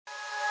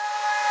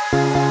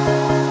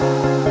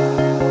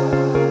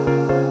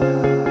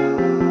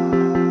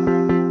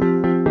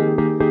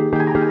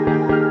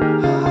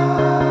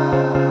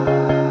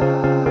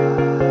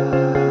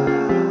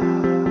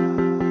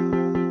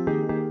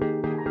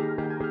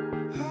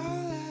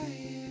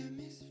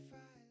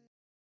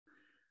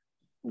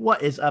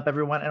What is up,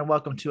 everyone, and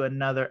welcome to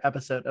another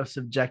episode of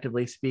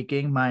Subjectively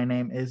Speaking. My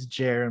name is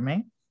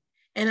Jeremy.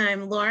 And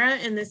I'm Laura,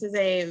 and this is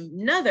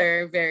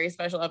another very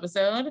special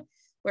episode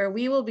where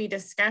we will be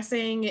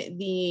discussing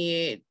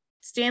the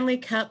Stanley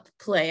Cup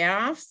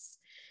playoffs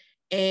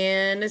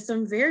and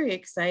some very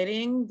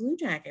exciting Blue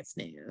Jackets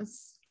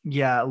news.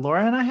 Yeah,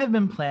 Laura and I have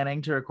been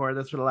planning to record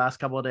this for the last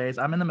couple of days.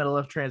 I'm in the middle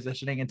of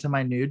transitioning into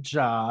my new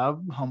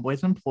job,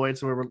 Homeboys Employed,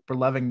 so we're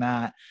loving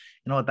that.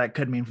 You know what that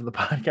could mean for the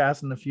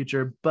podcast in the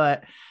future,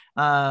 but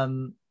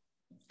and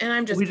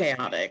I'm just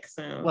chaotic.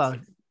 Well,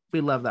 we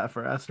love that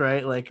for us,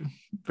 right? Like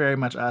very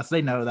much us.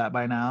 They know that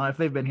by now. If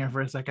they've been here for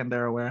a second,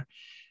 they're aware.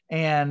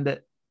 And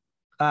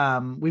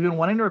we've been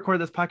wanting to record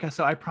this podcast,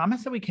 so I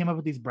promise that we came up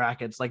with these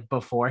brackets like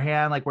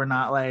beforehand. Like we're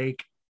not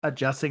like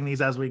adjusting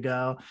these as we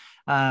go.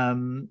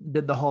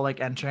 Did the whole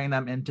like entering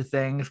them into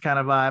things kind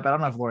of vibe. I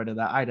don't know if Laura did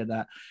that. I did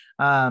that.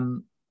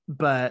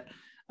 But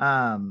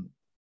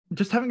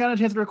just haven't gotten a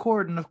chance to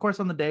record. And of course,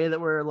 on the day that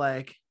we're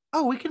like,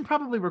 oh, we can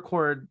probably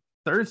record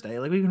Thursday.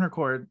 Like we can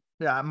record.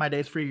 Yeah, my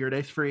day's free, your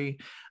day's free.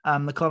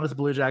 The Columbus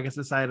Blue Jackets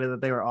decided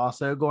that they were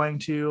also going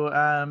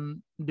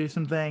to do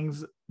some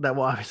things that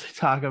we'll obviously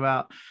talk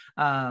about.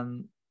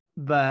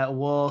 But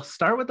we'll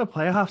start with the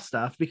playoff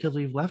stuff because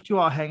we've left you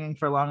all hanging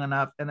for long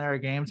enough, and there are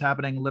games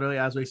happening literally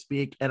as we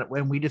speak, and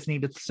we just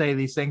need to say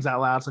these things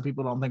out loud so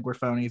people don't think we're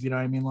phonies. You know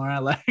what I mean,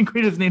 Laura? Like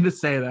we just need to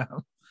say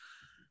them.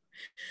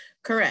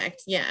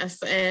 Correct. Yes.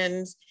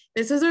 And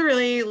this is a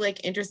really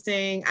like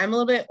interesting. I'm a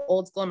little bit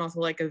old school. I'm also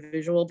like a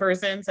visual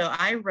person. So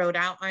I wrote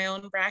out my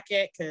own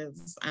bracket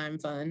because I'm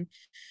fun,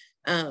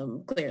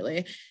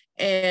 clearly.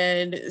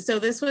 And so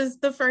this was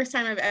the first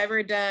time I've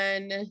ever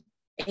done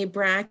a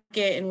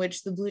bracket in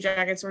which the Blue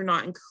Jackets were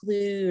not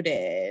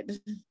included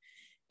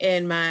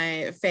in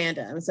my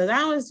fandom. So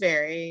that was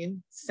very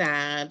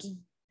sad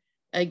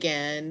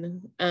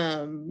again.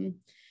 And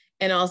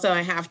also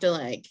I have to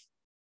like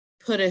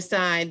put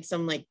aside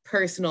some like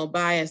personal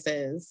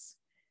biases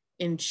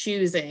in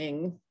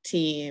choosing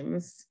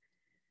teams,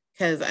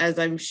 because as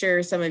I'm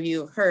sure some of you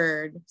have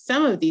heard,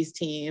 some of these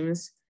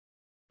teams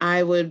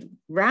I would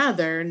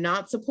rather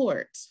not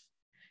support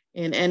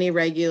in any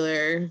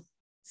regular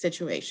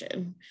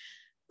situation,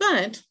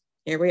 but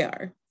here we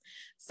are.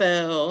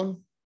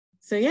 So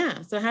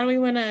yeah, so how do we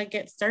want to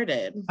get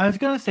started? I was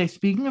gonna say,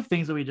 speaking of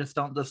things that we just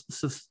don't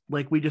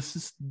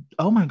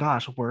oh my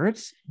gosh,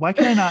 words, why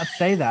can I not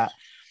say that?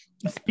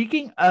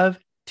 Speaking of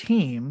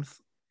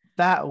teams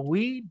that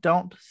we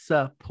don't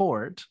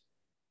support,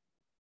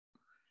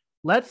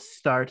 let's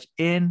start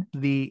in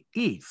the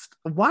East.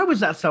 Why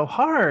was that so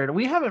hard?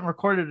 We haven't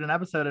recorded an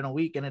episode in a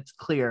week, and it's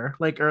clear,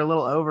 like, or a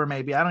little over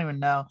maybe. I don't even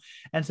know.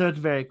 And so it's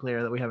very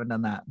clear that we haven't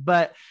done that.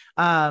 But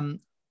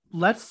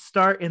let's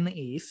start in the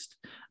East,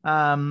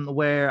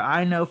 where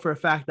I know for a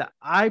fact that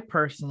I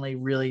personally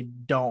really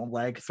don't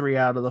like 3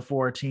 out of the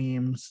 4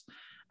 teams.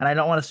 And I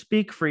don't want to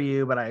speak for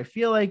you, but I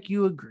feel like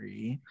you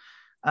agree.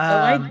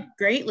 I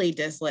greatly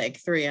dislike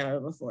 3 out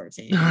of the 4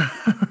 teams.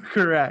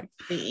 Correct.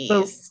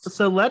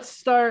 So let's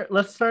start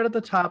at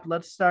the top.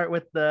 Let's start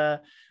with the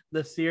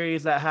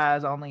series that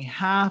has only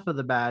half of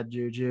the bad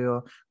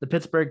juju, the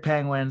Pittsburgh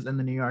Penguins and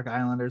the New York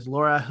Islanders.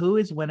 Laura, who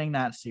is winning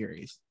that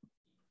series?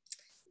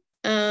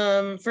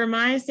 For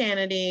my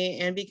sanity,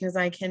 and because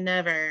I can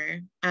never,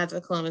 as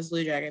a Columbus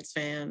Blue Jackets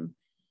fan,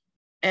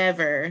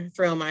 ever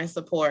throw my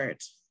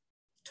support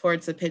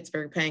towards the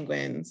Pittsburgh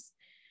Penguins,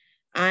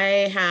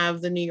 I have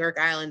the New York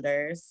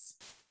Islanders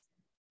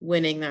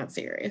winning that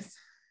series.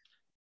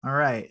 All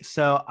right.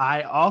 So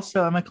I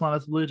also am a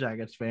Columbus Blue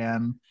Jackets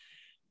fan,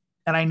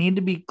 and I need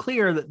to be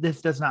clear that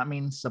this does not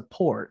mean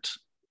support,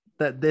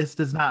 that this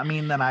does not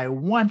mean that I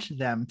want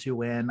them to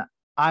win.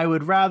 I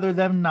would rather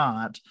them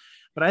not.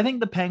 But I think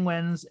the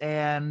Penguins,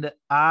 and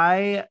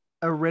I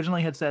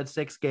originally had said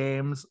 6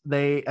 games.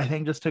 They, I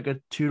think, just took a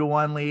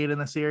 2-1 lead in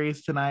the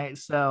series tonight.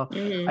 So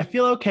I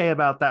feel okay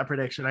about that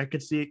prediction. I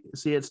could see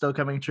it still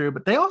coming true,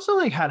 but they also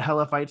like had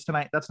hella fights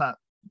tonight. That's not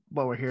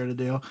what we're here to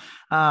do.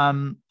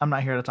 I'm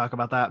not here to talk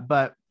about that,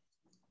 but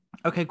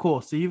okay,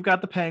 cool. So you've got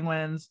the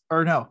Penguins,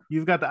 or no,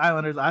 you've got the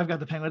Islanders. I've got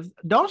the Penguins.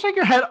 Don't shake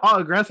your head all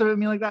aggressive at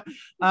me like that.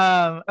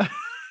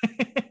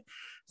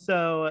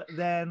 So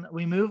then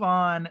we move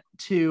on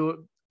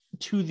to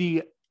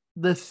the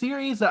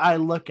series that I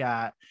look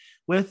at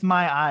with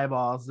my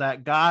eyeballs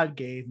that God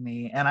gave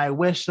me, and I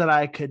wish that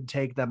I could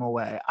take them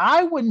away.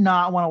 I would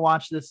not want to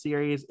watch this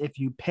series if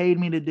you paid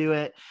me to do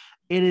it.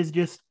 It is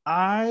just,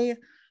 I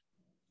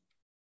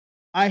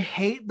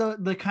hate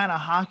the kind of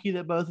hockey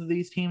that both of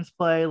these teams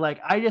play. Like,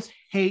 I just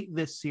hate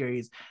this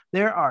series.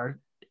 There are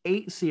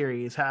 8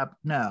 series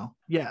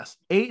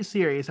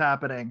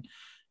happening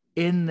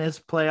in this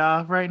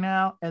playoff right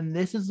now, and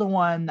this is the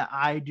one that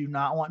I do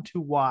not want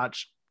to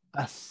watch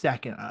a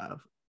second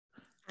of.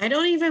 I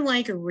don't even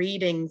like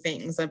reading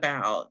things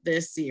about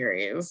this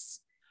series.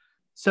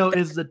 So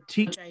is the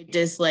team, I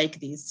dislike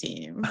these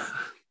teams.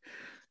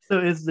 So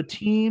is the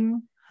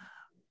team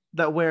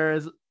that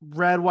wears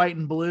red, white,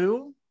 and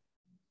blue,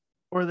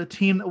 or the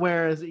team that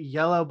wears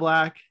yellow,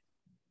 black,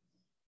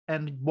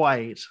 and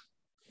white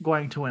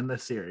going to win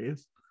this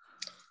series?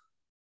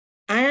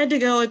 I had to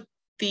go with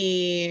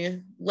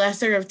the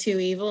lesser of two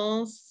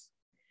evils.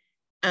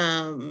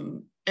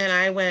 And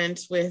I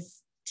went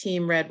with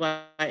Team Red,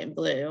 White, and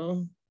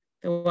Blue,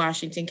 the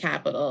Washington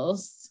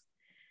Capitals,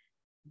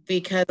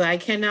 because I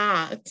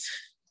cannot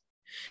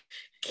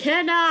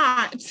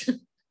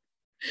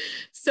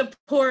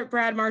support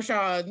Brad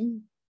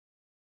Marchand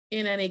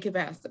in any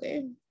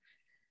capacity.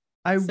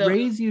 I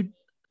raise you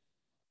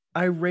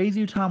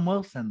Tom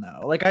Wilson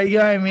though. Like I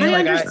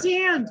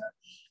understand.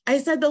 I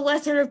said the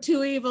lesser of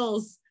two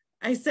evils.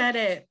 I said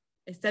it.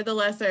 I said the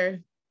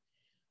lesser.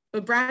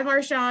 But Brad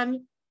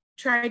Marchand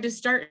tried to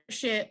start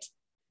shit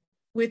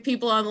with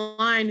people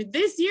online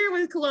this year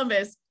with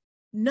Columbus,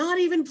 not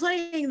even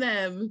playing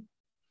them.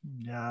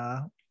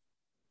 Yeah.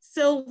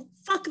 So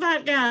fuck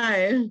that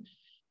guy.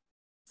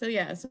 So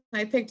yes,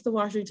 I picked the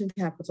Washington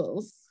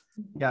Capitals.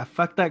 Yeah,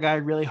 fuck that guy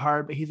really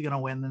hard, but he's gonna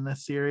win in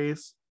this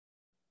series.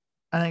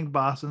 I think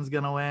Boston's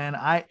gonna win.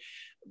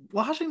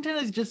 Washington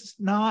is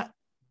just not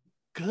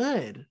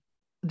good.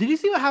 Did you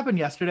see what happened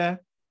yesterday?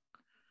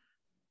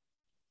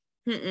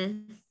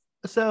 Mm-mm.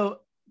 So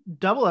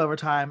double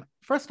overtime.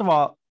 First of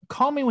all,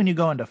 call me when you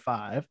go into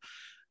 5.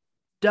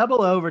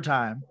 Double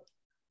overtime.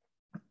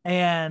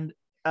 And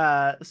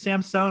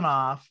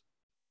Samsonov,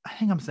 I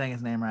think I'm saying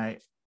his name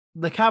right,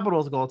 the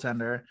Capitals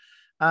goaltender,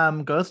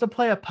 goes to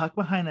play a puck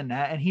behind the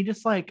net, and he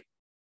just like,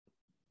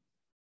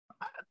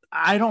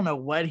 I don't know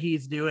what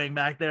he's doing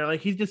back there. Like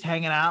he's just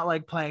hanging out,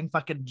 like playing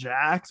fucking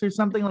jacks or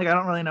something. Like I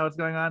don't really know what's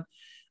going on.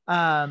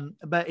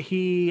 But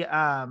he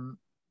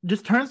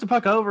just turns the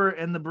puck over,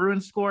 and the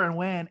Bruins score and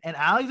win. And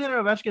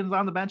Alexander Ovechkin's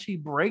on the bench. He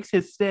breaks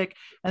his stick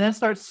and then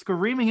starts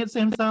screaming at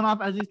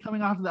Samsonov as he's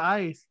coming off the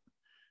ice.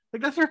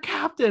 Like that's your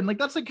captain. Like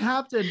that's a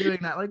captain doing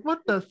that. Like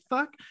what the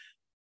fuck?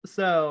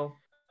 So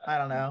I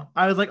don't know.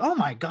 I was like, oh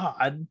my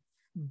God.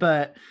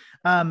 But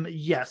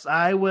yes,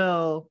 I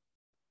will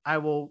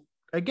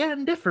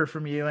again differ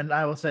from you, and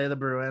I will say the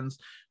Bruins.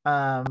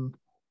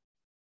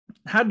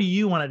 How do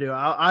you want to do it?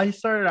 I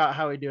started out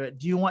how we do it.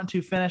 Do you want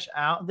to finish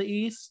out the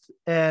East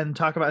and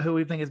talk about who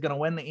we think is going to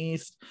win the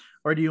East,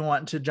 or do you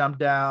want to jump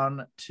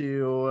down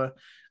to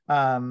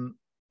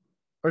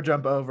or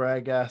jump over, I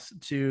guess,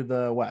 to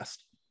the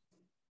West?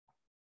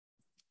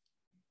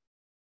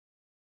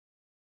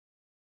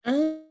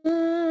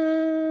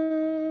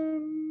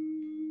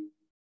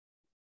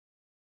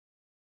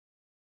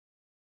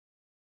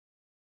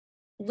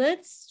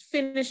 Let's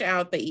finish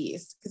out the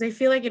East because I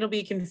feel like it'll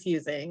be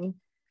confusing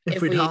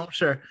if we don't.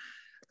 Sure.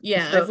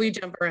 Yeah, so, if we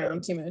jump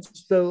around too much.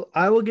 So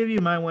I will give you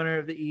my winner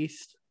of the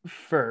East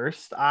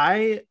first.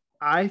 I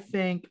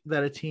think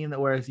that a team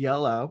that wears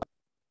yellow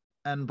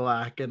and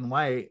black and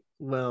white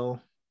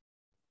will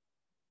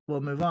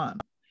move on.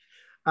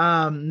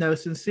 No,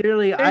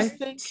 sincerely, there's I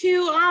think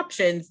 2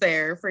 options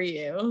there for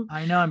you.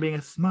 I know I'm being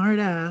a smart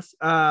ass.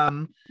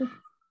 When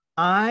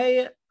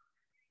I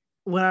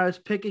was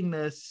picking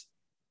this,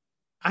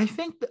 I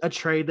think a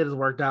trade that has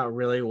worked out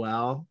really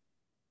well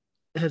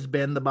has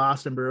been the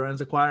Boston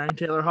Bruins acquiring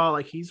Taylor Hall.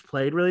 Like he's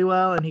played really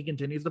well and he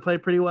continues to play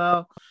pretty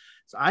well.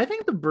 So I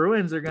think the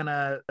Bruins are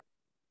gonna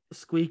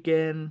squeak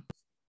in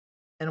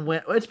and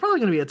win. It's probably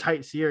gonna be a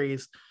tight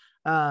series.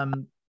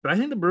 But I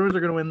think the Bruins are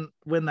gonna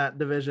win that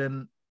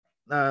division,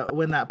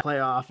 win that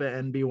playoff,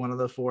 and be one of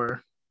the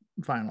 4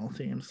 final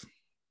teams.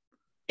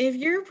 If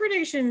your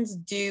predictions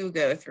do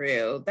go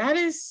through, that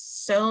is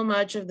so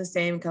much of the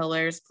same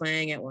colors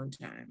playing at one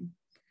time.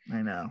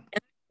 I know.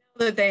 And I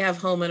know that they have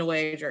home and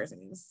away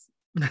jerseys.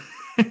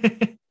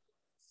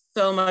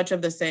 So much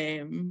of the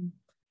same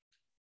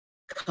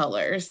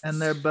colors. And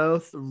they're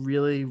both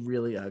really,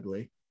 really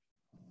ugly.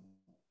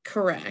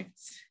 Correct.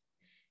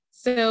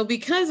 So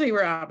because we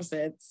were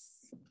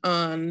opposites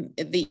on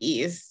the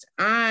East,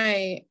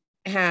 I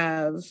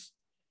have,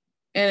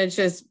 and it's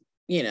just,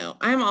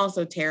 I'm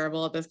also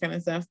terrible at this kind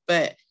of stuff,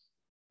 but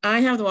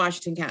I have the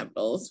Washington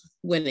Capitals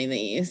winning the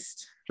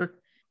East. Sure.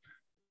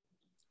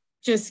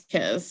 Just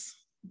because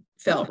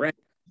felt right.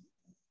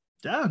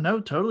 Yeah,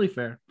 no, totally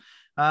fair.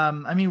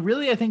 I mean,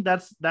 really, I think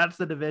that's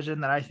the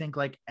division that I think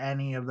like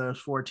any of those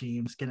 4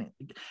 teams can.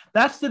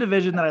 That's the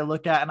division that I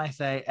look at and I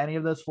say any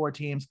of those 4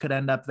 teams could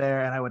end up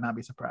there, and I would not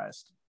be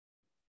surprised.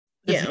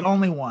 It's the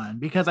only one,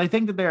 because I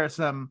think that there are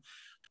some,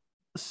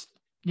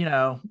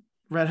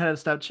 redheaded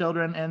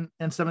stepchildren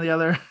in some of the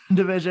other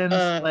divisions.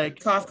 Like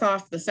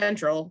cough, the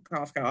Central,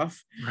 cough.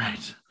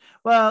 Right.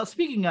 Well,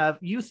 speaking of,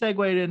 you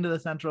segued into the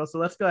Central, so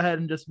let's go ahead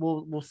and just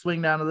we'll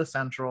swing down to the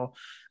Central.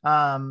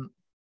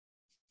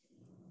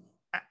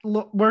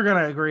 We're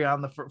gonna agree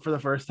on for the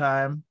first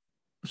time.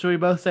 Should we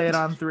both say it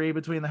on 3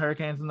 between the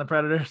Hurricanes and the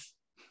Predators?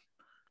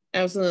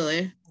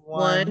 Absolutely.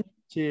 1,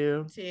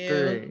 2,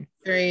 3.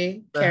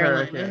 The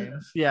Carolina.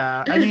 Hurricanes.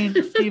 Yeah. I mean,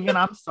 Steven,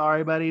 I'm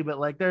sorry, buddy, but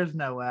like, there's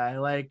no way.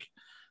 Like,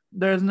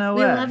 there's no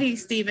way. We love you,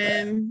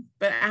 Steven,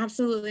 but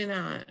absolutely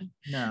not.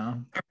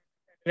 No.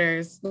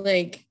 Predators,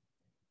 like,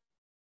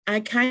 I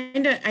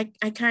kind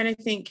of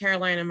think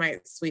Carolina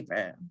might sweep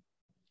it.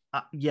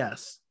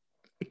 Yes.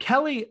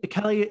 Kelly,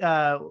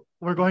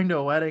 we're going to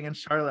a wedding in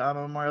Charlotte on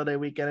Memorial Day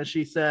weekend, and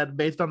she said,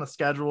 based on the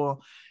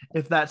schedule,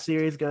 if that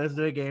series goes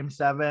to a game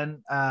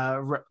 7,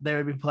 they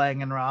would be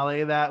playing in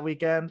Raleigh that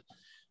weekend.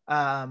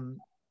 And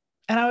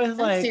I was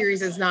That like,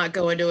 series is not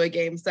going to a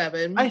game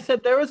 7. I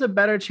said there was a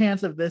better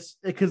chance of this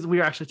because we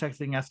were actually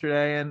texting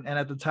yesterday, and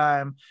at the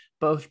time,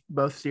 both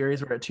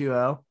series were at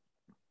 2-0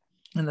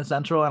 in the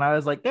Central, and I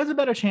was like, there's a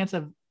better chance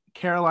of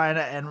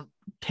Carolina and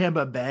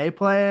Tampa Bay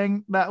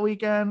playing that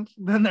weekend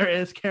than there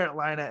is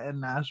Carolina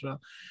and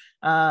Nashville.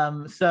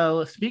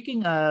 So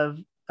speaking of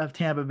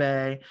Tampa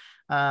Bay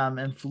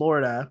and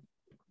Florida,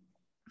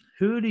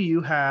 who do you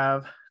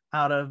have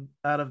out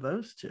of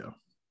those two?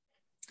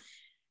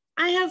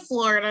 I have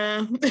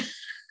Florida,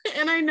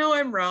 and I know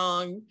I'm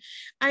wrong.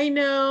 I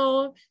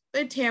know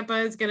that Tampa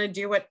is going to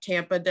do what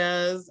Tampa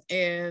does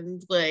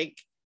and like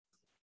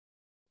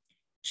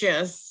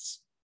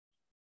just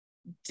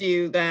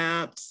do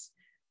that.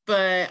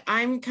 But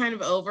I'm kind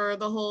of over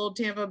the whole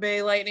Tampa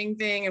Bay Lightning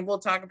thing, and we'll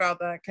talk about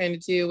that kind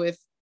of too with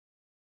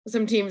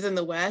some teams in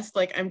the West.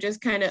 Like, I'm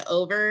just kind of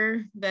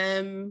over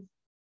them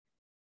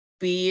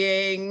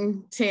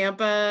being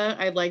Tampa.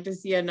 I'd like to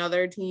see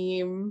another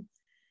team.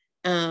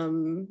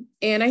 And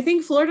I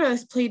think Florida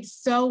has played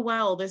so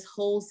well this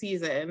whole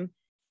season.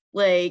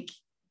 Like,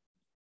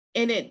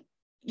 and it,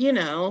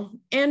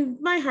 and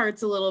my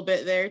heart's a little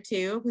bit there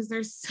too, because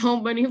there's so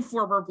many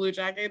former Blue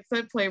Jackets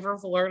that play for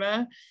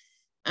Florida.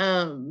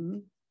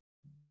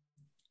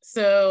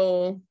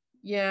 So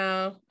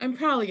yeah, I'm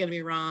probably gonna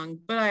be wrong,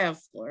 but I have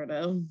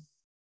Florida.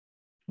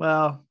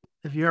 Well,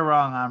 if you're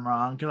wrong, I'm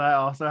wrong because I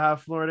also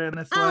have Florida in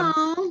this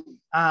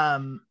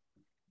one.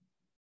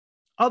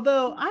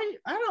 Although I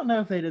don't know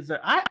if they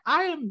deserve. I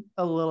am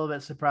a little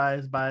bit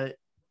surprised by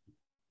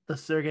the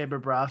Sergei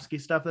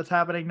Bobrovsky stuff that's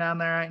happening down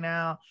there right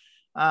now.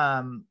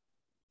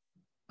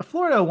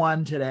 Florida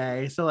won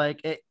today, so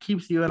like it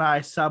keeps you and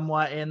I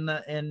somewhat in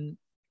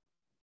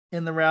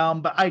the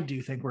realm, but I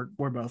do think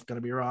we're both going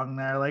to be wrong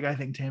there. Like, I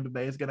think Tampa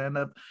Bay is going to end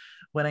up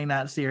winning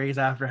that series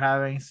after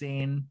having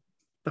seen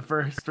the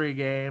first 3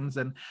 games,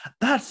 and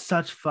that's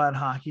such fun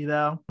hockey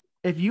though.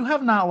 If you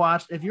have not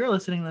watched, if you're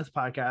listening to this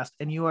podcast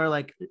and you are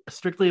like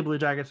strictly a Blue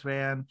Jackets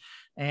fan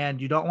and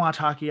you don't watch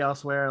hockey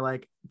elsewhere,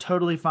 like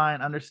totally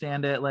fine,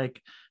 understand it. Like,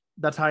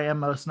 that's how I am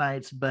most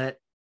nights, but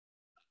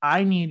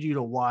I need you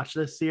to watch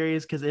this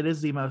series because it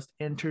is the most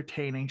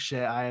entertaining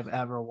shit I have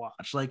ever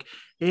watched. Like,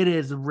 it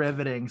is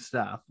riveting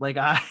stuff. Like,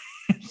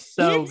 it's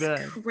so it's good.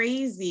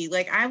 Crazy.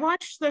 Like, I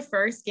watched the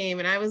first game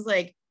and I was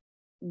like,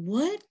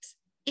 what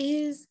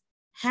is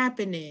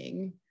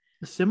happening?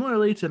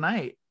 Similarly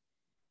tonight.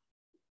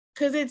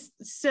 Because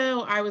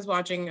I was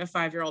watching a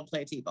 5-year-old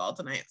play t-ball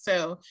tonight.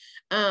 So,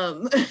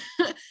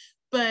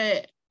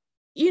 but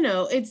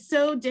it's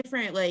so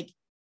different. Like,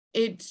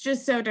 it's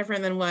just so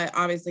different than what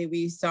obviously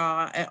we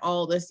saw at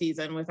all this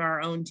season with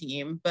our own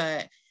team.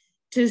 But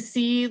to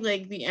see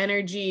like the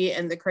energy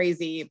and the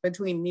crazy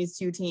between these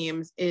two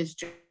teams is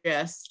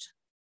just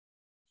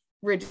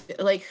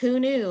like, who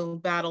knew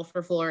Battle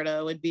for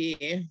Florida would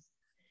be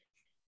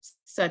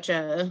such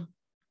a,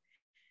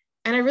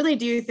 and I really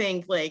do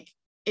think like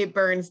it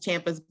burns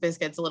Tampa's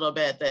biscuits a little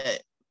bit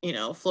that,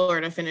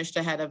 Florida finished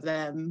ahead of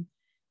them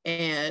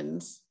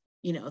and,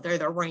 they're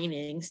the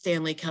reigning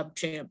Stanley Cup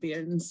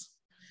champions.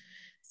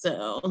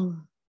 So,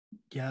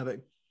 yeah, but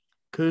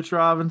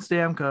Kucherov and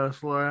Stamkos,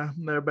 Flora,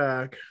 they're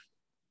back.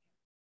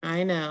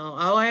 I know.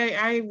 Oh,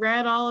 I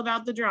read all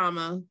about the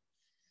drama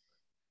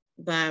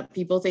that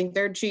people think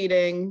they're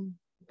cheating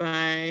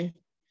by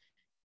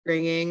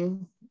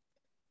bringing.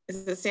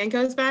 Is it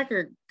Stamkos back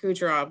or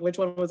Kucherov? Which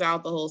one was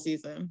out the whole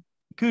season?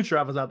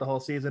 Kucherov was out the whole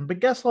season,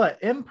 but guess what?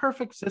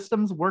 Imperfect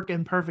systems work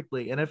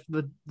imperfectly, and if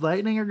the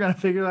Lightning are going to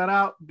figure that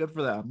out, good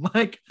for them.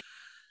 Like,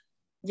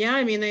 yeah,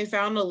 I mean, they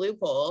found a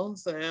loophole.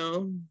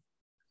 So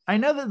I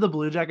know that the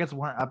Blue Jackets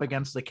weren't up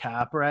against the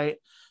cap, right?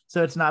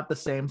 So it's not the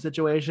same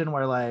situation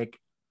where like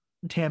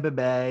Tampa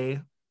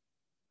Bay,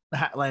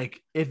 like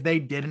if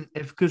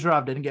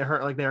Kucherov didn't get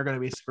hurt, like they were going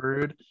to be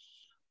screwed.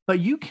 But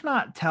you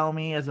cannot tell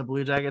me as a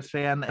Blue Jackets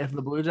fan that if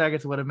the Blue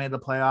Jackets would have made the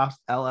playoffs,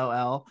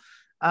 LOL,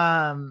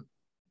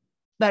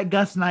 that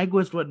Gus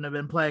Nyquist wouldn't have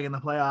been playing in the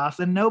playoffs,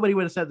 and nobody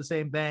would have said the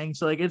same thing.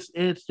 So like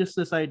it's just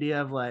this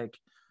idea of like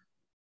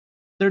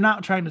they're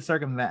not trying to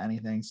circumvent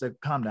anything. So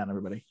calm down,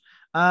 everybody.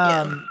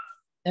 Yeah.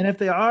 And if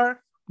they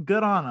are,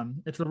 good on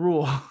them. It's a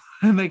rule,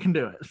 and they can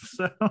do it.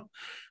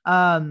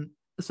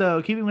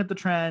 So keeping with the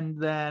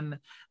trend, then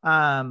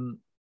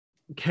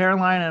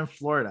Carolina and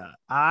Florida.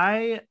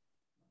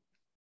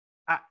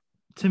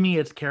 To me,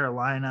 it's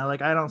Carolina.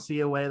 Like, I don't see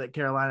a way that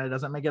Carolina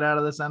doesn't make it out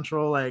of the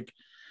Central. Like,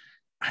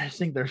 I just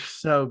think they're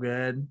so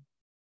good.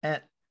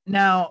 And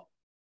now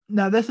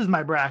this is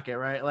my bracket,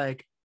 right?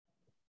 Like,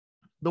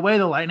 the way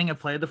the Lightning have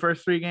played the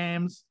first 3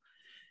 games,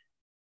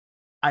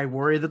 I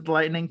worry that the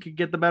Lightning could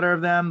get the better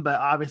of them. But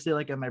obviously,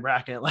 like in my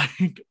bracket,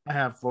 like I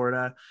have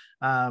Florida.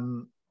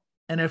 And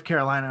if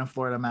Carolina and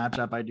Florida match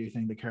up, I do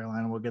think that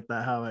Carolina will get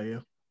that. How about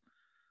you?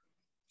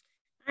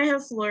 I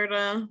have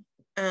Florida.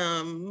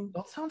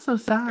 Don't sound so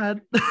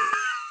sad.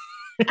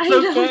 I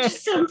know, it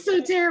just sounds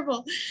so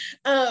terrible.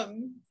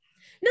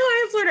 No,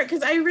 I have Florida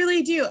because I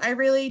really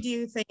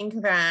do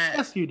think that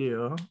Yes, you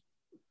do.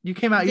 You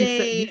came out,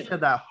 you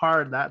said that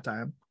hard that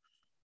time.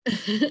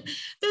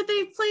 that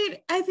they played,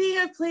 I think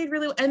have played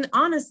really well. And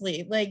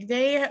honestly, like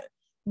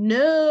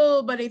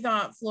nobody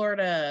thought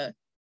Florida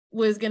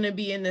was going to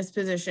be in this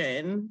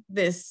position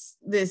this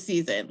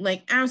season.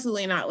 Like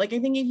absolutely not. Like I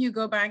think if you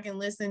go back and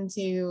listen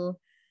to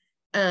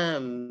I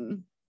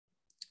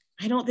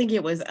don't think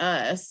it was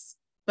us,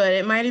 but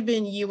it might have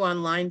been you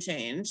on Line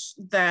Change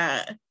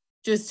that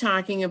just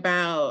talking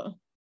about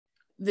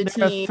the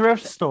They're team. a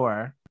thrift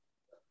store.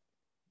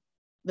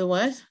 The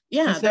what?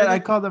 Yeah. I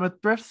called them a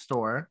thrift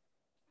store.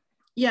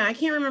 Yeah, I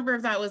can't remember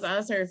if that was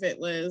us or if it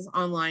was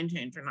on Line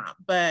Change or not.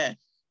 But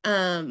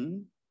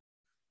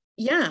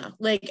yeah,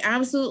 like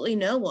absolutely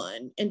no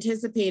one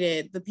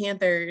anticipated the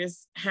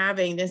Panthers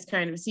having this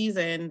kind of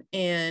season.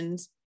 And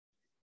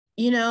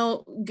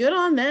good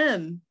on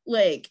them.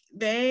 Like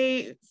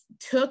they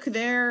took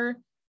their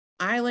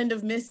island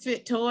of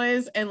misfit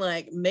toys and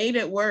like made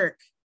it work.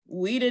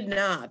 We did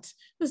not.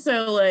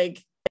 So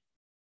like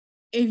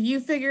if you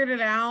figured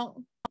it out,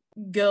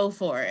 go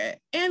for it.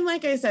 And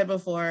like I said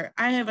before,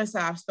 I have a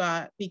soft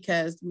spot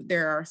because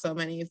there are so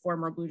many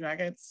former Blue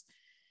Jackets,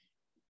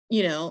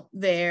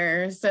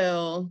 there.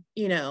 So,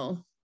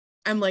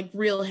 I'm like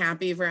real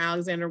happy for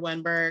Alexander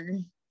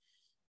Wenberg,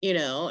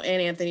 and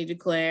Anthony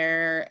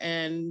Duclair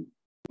and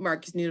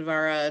Marcus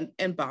Nudavara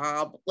and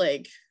Bob,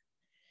 like,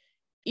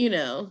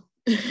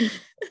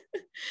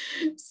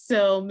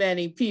 so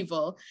many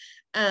people.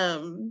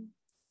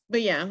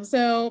 But yeah,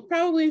 so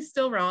probably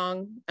still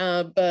wrong,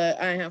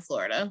 but I have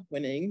Florida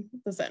winning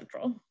the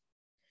Central.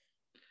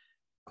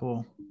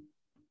 Cool.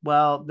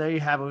 Well, there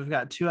you have it. We've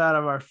got 2 out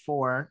of our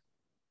 4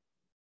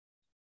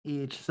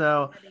 each.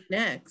 So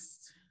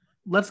next,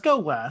 let's go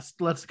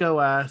west.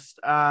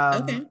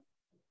 Okay.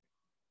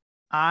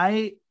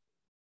 I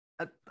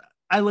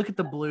look at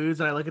the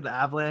Blues and I look at the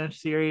Avalanche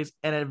series,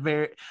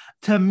 and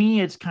to me,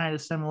 it's kind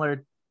of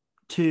similar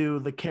to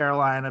the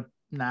Carolina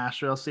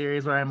Nashville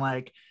series, where I'm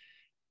like,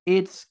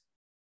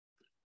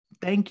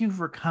 thank you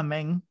for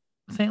coming,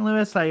 St.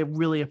 Louis. I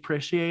really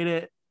appreciate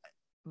it.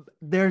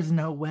 There's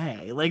no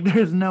way the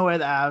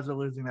Avs are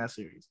losing that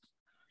series.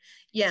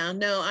 Yeah,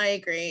 no, I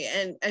agree.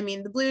 And I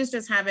mean, the Blues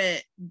just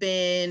haven't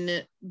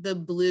been the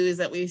Blues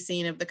that we've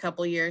seen of the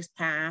couple years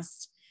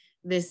past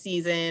this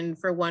season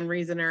for one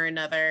reason or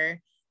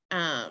another.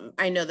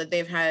 I know that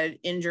they've had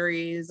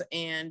injuries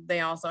and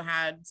they also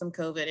had some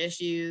COVID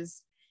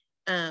issues.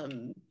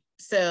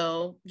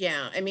 So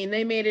yeah, I mean,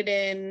 they made it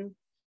in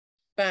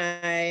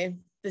by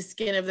the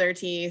skin of their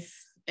teeth.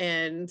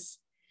 And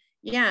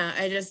yeah,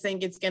 I just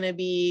think it's going to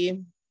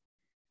be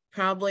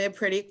probably a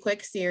pretty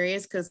quick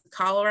series because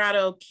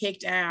Colorado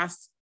kicked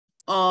ass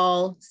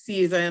all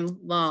season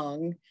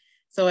long.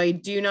 So I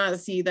do not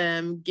see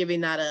them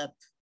giving that up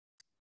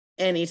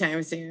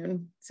anytime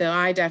soon. So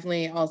I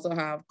definitely also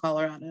have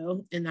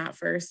Colorado in that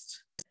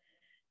first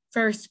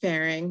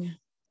pairing.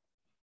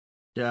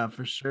 Yeah,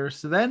 for sure.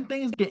 So then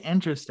things get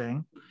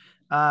interesting.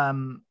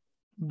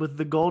 With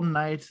the Golden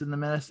Knights and the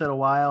Minnesota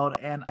Wild,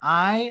 and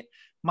my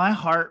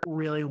heart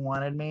really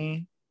wanted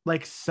me,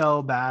 like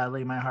so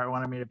badly, my heart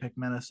wanted me to pick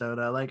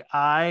Minnesota. Like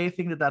I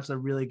think that that's a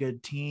really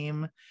good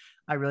team.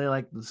 I really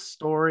like the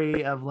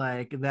story of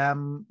like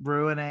them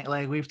ruining,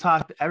 like we've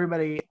talked,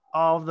 everybody,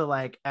 all of the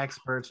like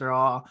experts are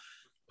all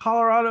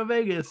Colorado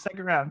Vegas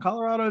second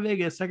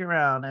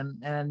round,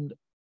 and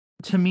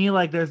to me,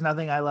 like there's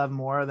nothing I love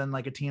more than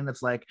like a team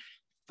that's like,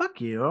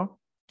 fuck you,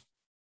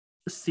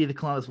 see the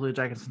Columbus Blue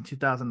Jackets in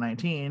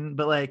 2019,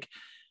 but like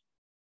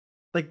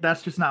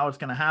that's just not what's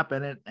going to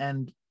happen.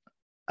 And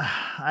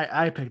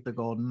I picked the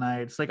Golden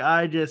Knights. Like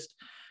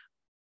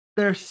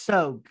they're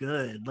so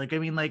good. Like I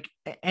mean, like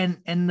and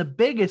the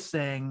biggest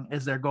thing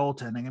is their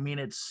goaltending. I mean,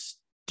 it's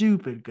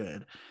stupid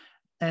good.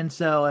 And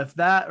so if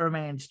that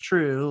remains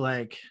true,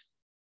 like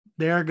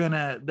they're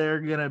gonna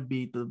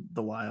beat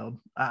the Wild.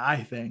 I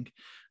think.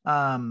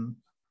 I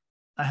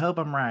hope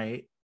I'm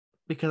right,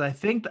 because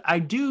I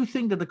do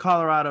think that the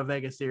Colorado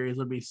Vegas series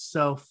would be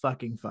so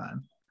fucking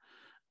fun.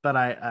 But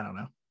I don't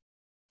know.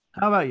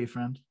 How about you,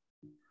 friend?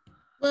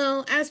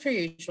 Well, as per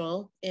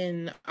usual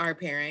in our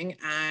pairing,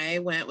 I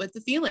went with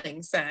the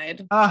feeling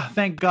side. Oh,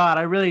 thank God.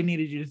 I really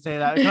needed you to say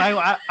that.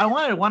 I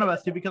wanted one of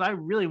us to, because I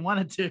really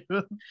wanted to.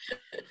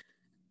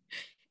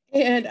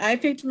 And I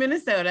picked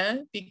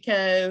Minnesota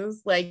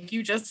because, like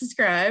you just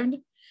described,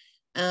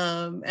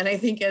 and I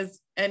think as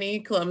any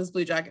Columbus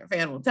Blue Jacket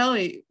fan will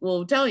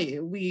tell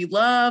you, we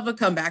love a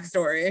comeback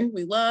story.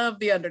 We love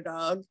the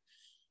underdog.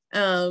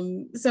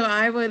 So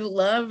I would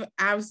love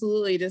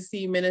absolutely to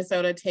see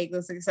Minnesota take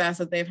the success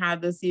that they've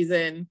had this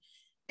season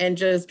and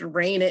just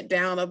rain it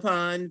down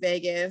upon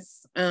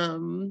Vegas.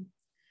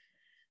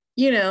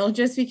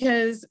 Just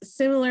because,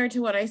 similar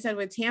to what I said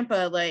with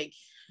Tampa, like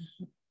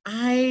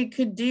I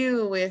could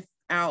do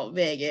without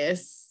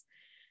Vegas,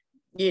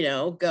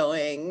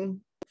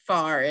 going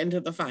far into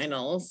the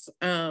finals.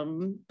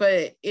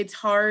 But it's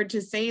hard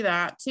to say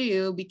that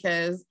too,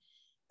 because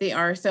They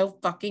are so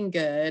fucking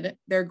good.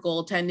 Their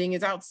goaltending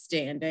is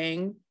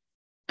outstanding.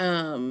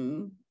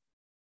 But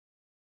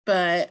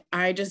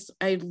I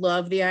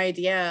love the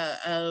idea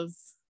of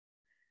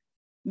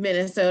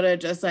Minnesota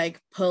just like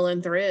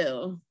pulling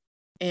through.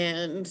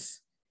 And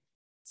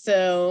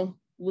so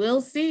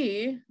we'll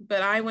see.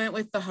 But I went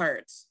with the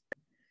heart.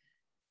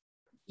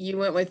 You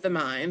went with the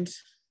mind.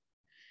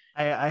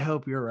 I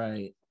hope you're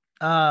right.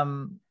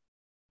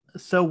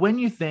 So when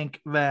you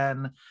think,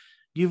 then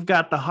you've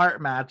got the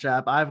heart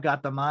matchup, I've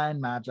got the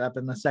mind matchup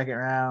in the second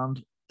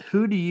round.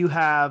 Who do you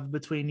have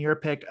between your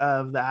pick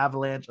of the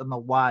Avalanche and the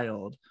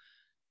Wild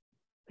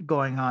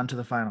going on to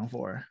the Final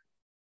Four?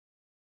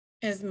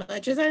 As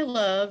much as I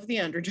love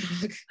the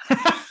underdog.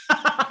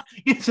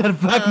 You said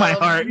fuck my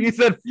heart. You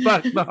said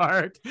fuck the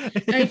heart.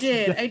 I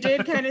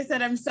did kind of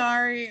said I'm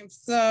sorry.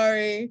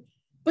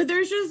 But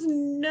there's just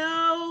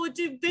no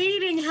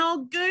debating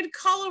how good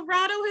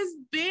Colorado has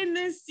been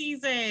this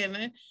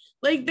season.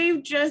 Like,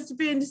 they've just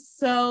been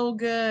so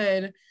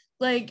good.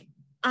 Like,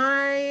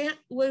 I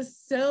was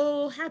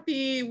so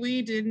happy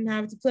we didn't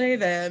have to play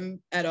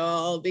them at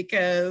all,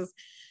 because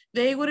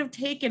they would have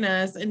taken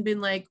us and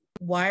been like,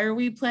 why are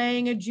we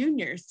playing a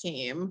juniors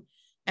team?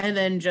 And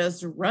then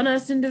just run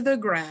us into the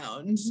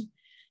ground.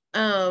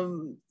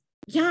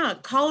 Yeah,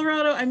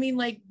 Colorado, I mean,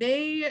 like,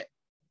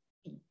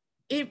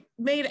 it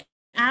made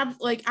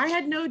like, I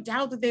had no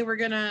doubt that they were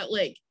gonna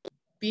like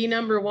be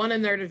number one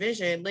in their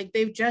division. Like,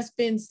 they've just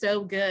been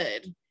so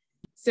good.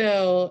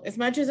 So as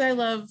much as I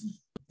love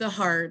the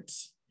heart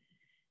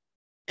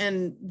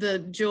and the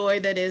joy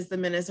that is the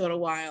Minnesota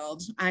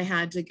Wild, I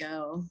had to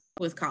go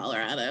with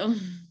Colorado.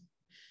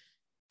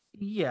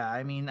 Yeah,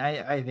 I mean,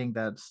 I think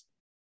that's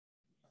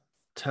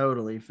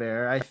totally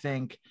fair. I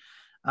think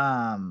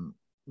you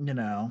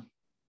know,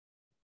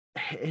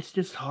 it's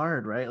just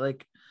hard, right?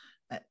 Like,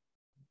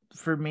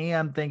 for me,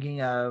 I'm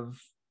thinking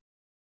of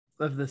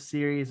the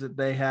series that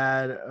they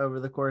had over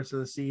the course of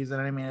the season.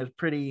 I mean, it's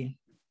pretty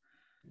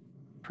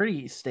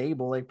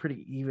stable, like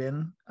pretty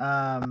even.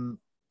 I'm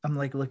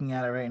like looking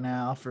at it right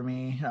now for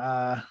me.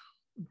 That's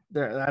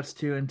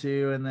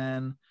 2-2, and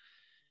then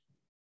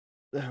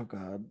oh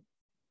god,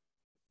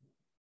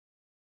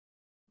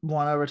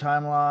 one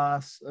overtime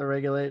loss, a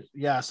regulate.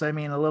 Yes, I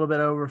mean a little bit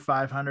over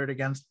 500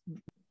 against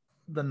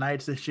the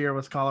Knights this year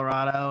was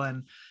Colorado,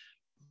 and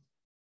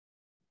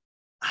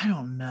I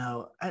don't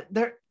know.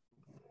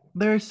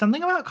 There's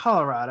something about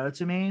Colorado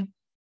to me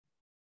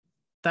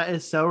that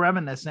is so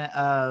reminiscent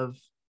of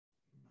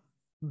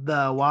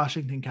the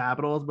Washington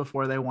Capitals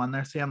before they won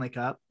their Stanley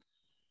Cup,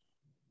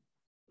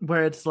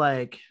 where it's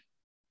like,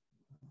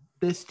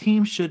 this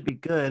team should be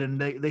good,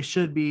 and they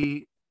should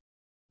be,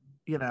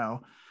 you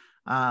know,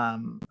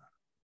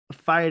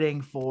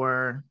 fighting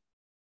for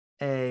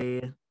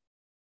a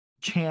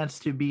chance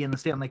to be in the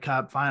Stanley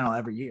Cup final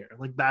every year.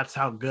 Like, that's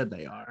how good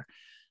they are.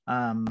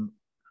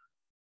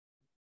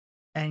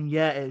 And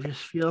yet it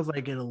just feels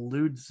like it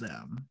eludes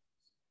them.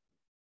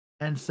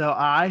 And so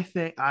I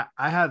think I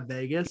have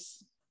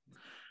Vegas.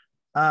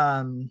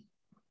 I'm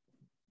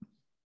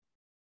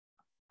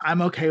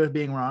okay with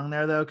being wrong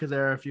there, though, because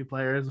there are a few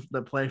players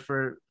that play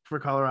for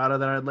Colorado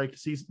that I'd like to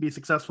see be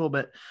successful.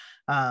 But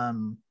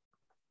yeah,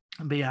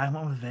 I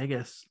went with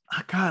Vegas.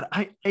 Oh, God,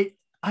 it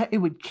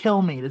would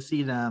kill me to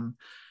see them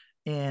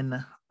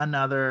in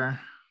another,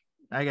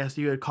 I guess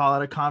you would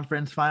call it a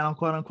conference final,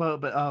 quote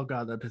unquote. But oh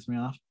God, that pissed me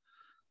off.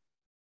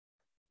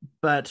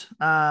 But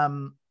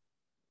oh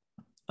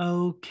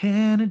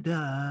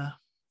Canada,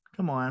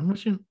 come on,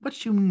 what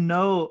you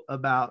know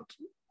about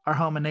our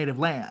home and native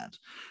land?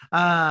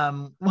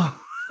 We'll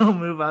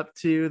move up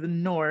to the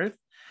north.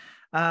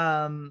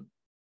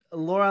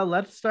 Laura,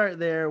 let's start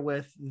there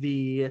with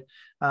the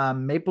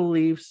Maple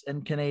Leafs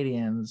and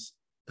Canadiens.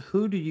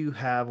 Who do you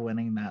have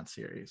winning that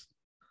series?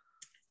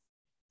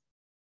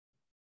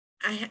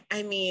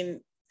 I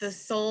mean, the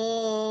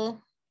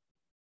soul,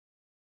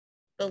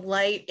 the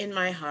light in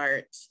my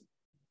heart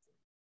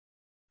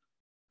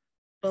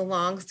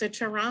belongs to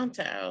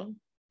Toronto,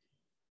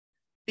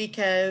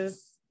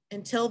 because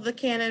until the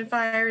cannon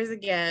fires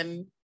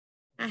again,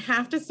 I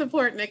have to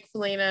support Nick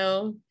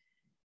Foligno,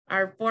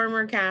 our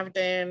former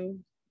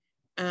captain.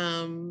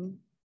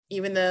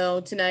 Even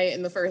though tonight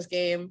in the first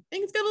game,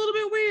 things got a little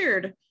bit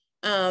weird,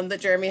 that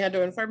Jeremy had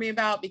to inform me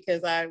about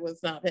because I was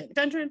not paying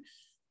attention.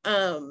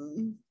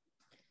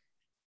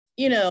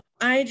 You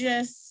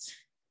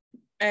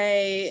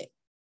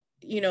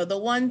know, the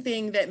one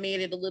thing that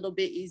made it a little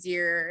bit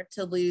easier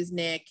to lose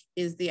Nick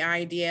is the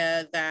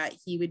idea that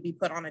he would be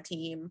put on a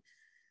team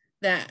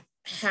that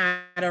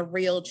had a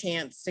real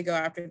chance to go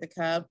after the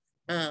cup.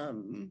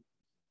 And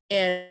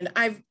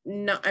I'm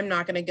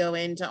not going to go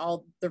into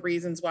all the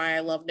reasons why I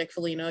love Nick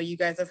Foligno. You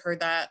guys have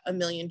heard that a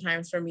million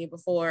times from me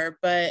before,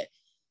 but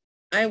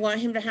I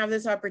want him to have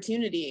this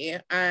opportunity.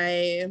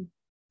 I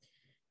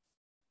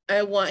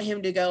want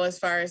him to go as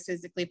far as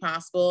physically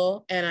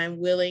possible, and I'm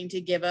willing to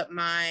give up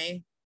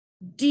my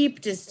deep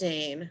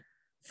disdain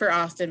for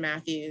Auston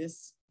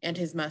Matthews and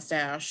his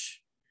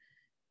mustache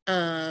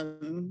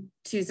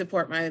to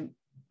support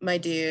my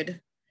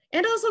dude,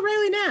 and also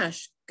Riley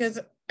Nash, because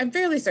I'm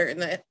fairly certain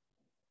that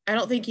I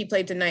don't think he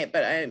played tonight,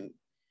 but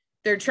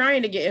they're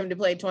trying to get him to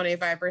play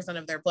 25%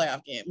 of their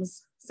playoff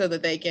games so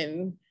that they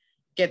can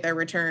get their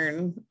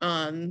return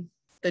on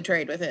the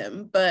trade with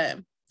him. But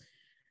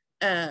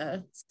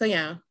so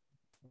yeah,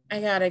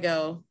 I gotta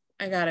go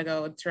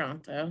with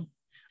Toronto.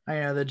 I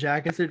know the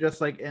Jackets are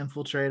just like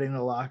infiltrating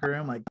the locker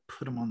room, like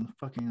put them on the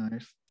fucking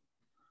ice.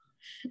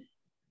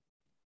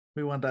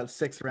 We want that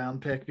 6th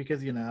round pick because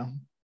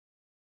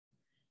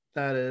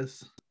that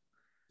is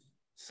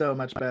so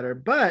much better.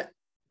 But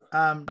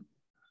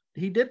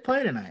he did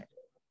play tonight.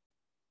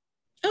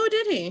 Oh,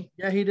 did he?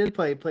 Yeah, he did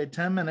play. He played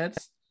 10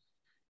 minutes.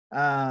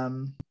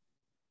 Oh,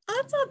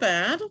 that's not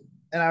bad.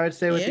 And I would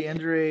say with the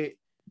injury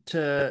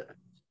to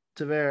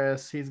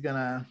Tavares, he's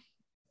gonna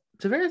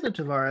Tavares or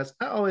Tavares.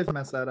 I always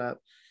mess that up.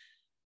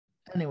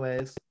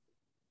 Anyways,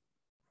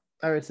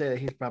 I would say that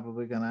he's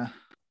probably gonna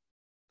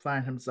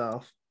find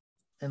himself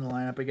in the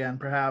lineup again,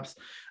 perhaps.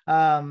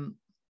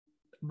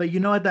 But you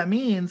know what that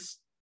means?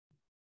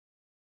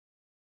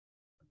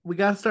 We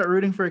got to start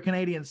rooting for a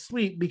Canadian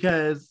sweep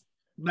because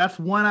that's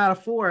 1 out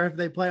of 4 if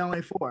they play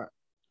only 4.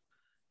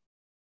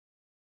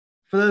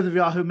 For those of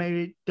y'all who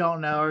maybe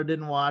don't know or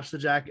didn't watch the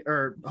Jacket,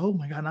 or oh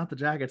my God, not the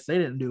Jackets. They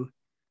didn't do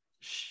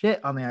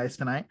shit on the ice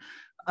tonight.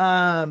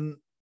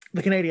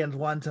 The Canadians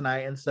won tonight,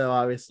 and so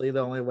obviously the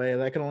only way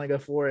that can only go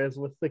 4 is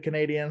with the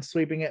Canadians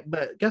sweeping it.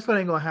 But guess what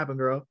ain't gonna happen,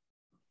 girl?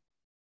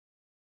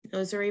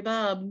 No, sorry,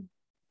 Bob.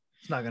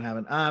 It's not gonna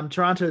happen.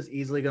 Toronto is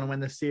easily gonna win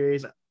this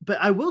series, but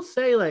I will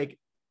say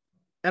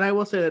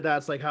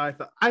that's like how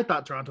I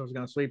thought Toronto was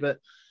gonna sweep it.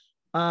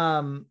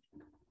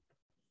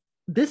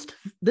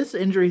 This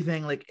injury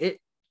thing, like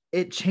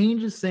it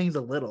changes things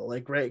a little,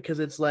 like, right? Because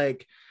it's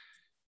like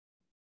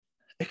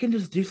it can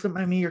just do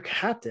something. I mean, your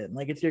captain,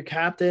 like it's your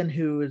captain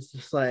who is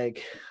just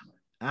like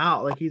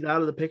out, like he's out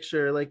of the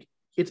picture. Like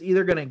it's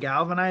either going to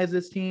galvanize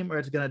this team or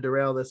it's going to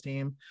derail this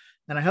team.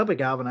 And I hope it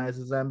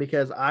galvanizes them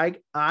because I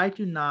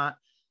do not,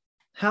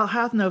 hell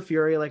hath no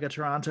fury like a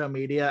Toronto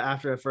media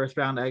after a 1st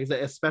round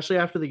exit, especially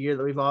after the year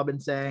that we've all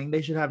been saying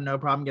they should have no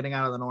problem getting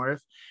out of the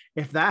North.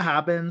 If that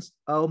happens,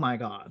 oh my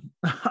God.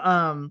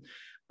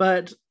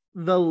 But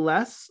the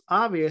less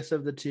obvious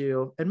of the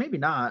two, and maybe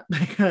not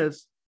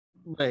because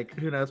like,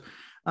 who knows?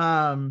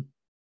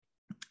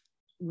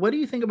 What do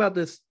you think about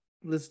this?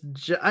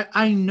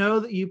 I know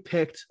that you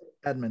picked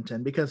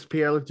Edmonton because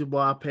Pierre-Luc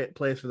Dubois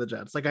plays for the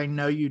Jets. Like I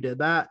know you did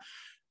that.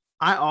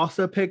 I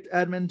also picked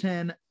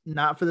Edmonton,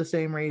 not for the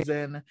same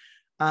reason.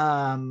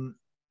 Do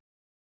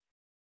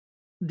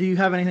you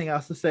have anything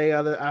else to say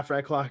after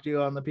I clocked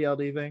you on the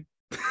PLD thing?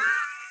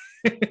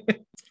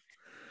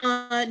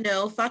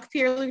 No, fuck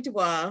Pierre-Luc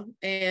Dubois.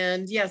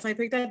 And yes, I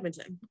picked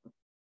Edmonton.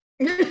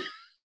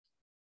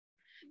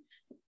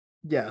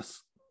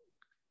 Yes.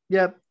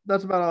 Yep,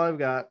 that's about all I've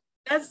got.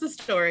 That's the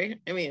story.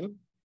 I mean,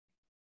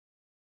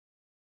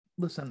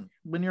 listen,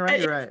 when you're right,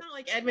 you're right. It's not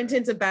like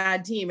Edmonton's a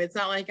bad team. It's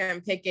not like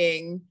I'm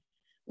picking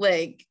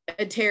like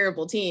a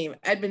terrible team.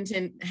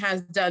 Edmonton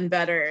has done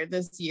better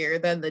this year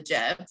than the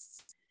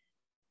Jets.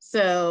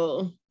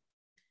 So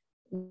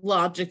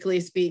logically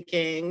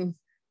speaking,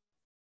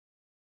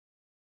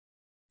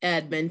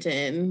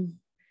 Edmonton.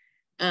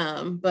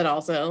 But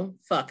also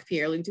fuck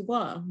Pierre-Luc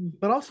Dubois.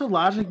 But also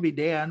logic be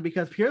damned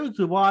because Pierre-Luc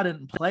Dubois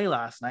didn't play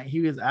last night.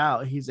 He was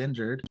out. He's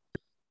injured.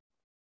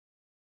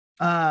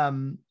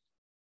 And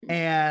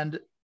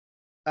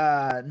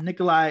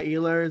Nikolai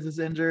Ehlers is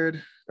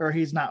injured, or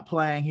he's not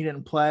playing. He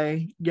didn't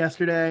play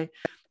yesterday.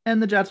 And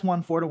the Jets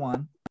won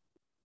 4-1.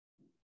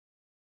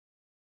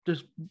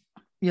 Just,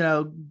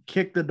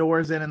 kicked the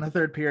doors in the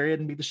 3rd period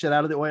and beat the shit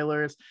out of the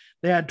Oilers.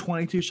 They had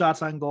 22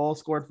 shots on goal,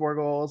 scored 4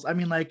 goals. I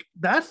mean, like,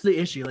 that's the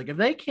issue. Like, if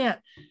they can't,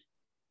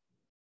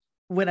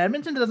 when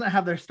Edmonton doesn't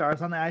have their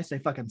stars on the ice, they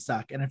fucking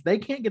suck. And if they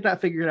can't get that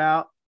figured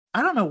out,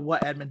 I don't know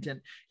what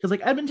Edmonton, because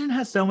like Edmonton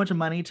has so much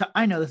money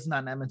I know this is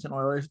not an Edmonton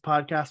Oilers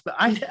podcast, but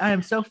I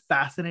am so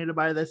fascinated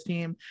by this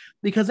team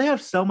because they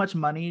have so much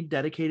money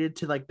dedicated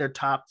to like their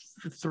top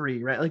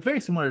 3, right? Like very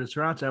similar to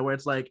Toronto, where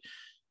it's like,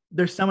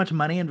 there's so much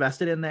money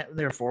invested in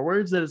their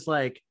forwards that it's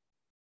like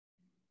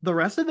the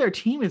rest of their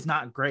team is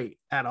not great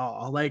at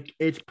all. Like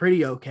it's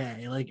pretty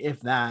okay, like if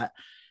that.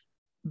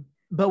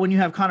 But when you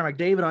have Connor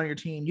McDavid on your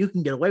team, you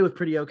can get away with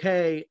pretty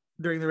okay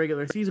during the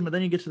regular season. But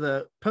then you get to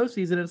the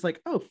postseason, and it's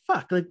like, oh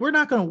fuck, like we're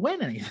not going to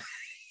win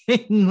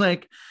anything.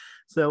 Like,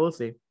 so we'll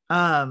see.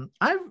 I've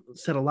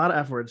said a lot of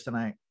F words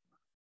tonight.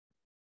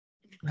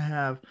 I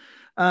have.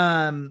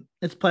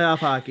 It's playoff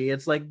hockey.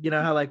 It's like,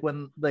 how like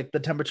when like the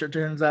temperature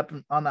turns up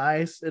on the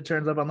ice, it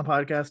turns up on the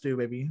podcast too,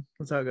 baby.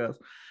 That's how it goes.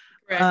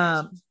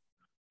 Correct.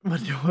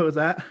 What was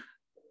that?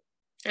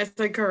 I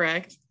said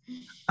correct.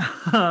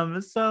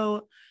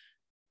 So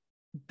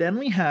then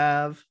we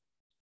have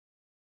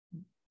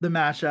the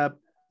matchup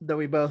that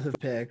we both have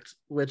picked,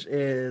 which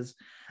is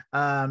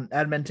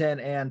Edmonton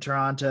and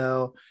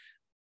Toronto.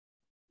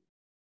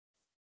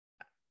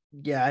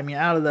 Yeah, I mean,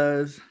 out of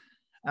those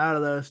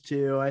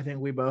two, I think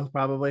we both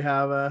probably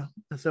have a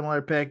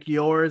similar pick.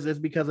 Yours is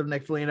because of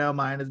Nick Foligno.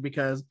 Mine is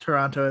because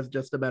Toronto is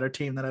just a better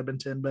team than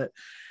Edmonton. But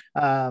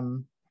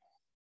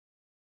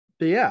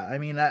But yeah, I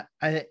mean,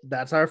 I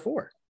that's our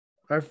four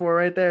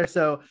right there.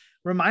 So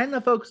remind the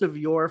folks of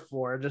your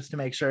four just to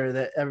make sure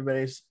that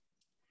everybody's.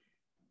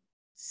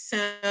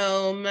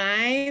 So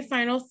my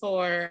final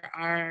four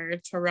are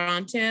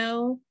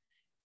Toronto,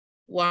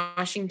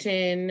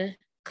 Washington,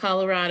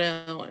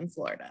 Colorado, and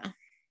Florida.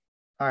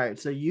 All right,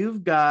 so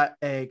you've got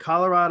a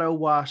Colorado,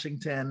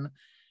 Washington,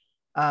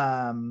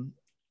 Florida,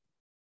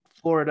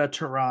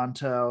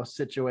 Toronto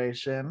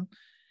situation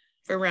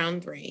for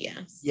round 3.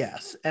 Yes.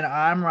 Yes, and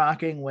I'm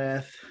rocking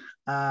with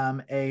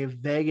a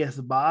Vegas,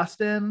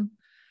 Boston,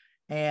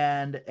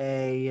 and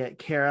a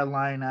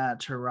Carolina,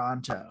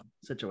 Toronto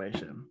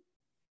situation.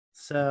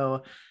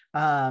 So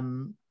I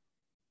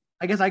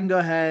guess I can go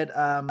ahead.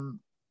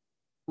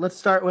 Let's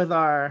start with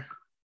our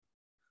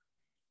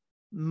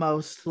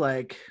most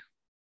like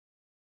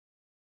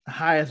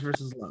highest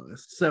versus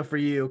lowest. So for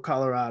you,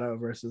 Colorado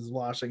versus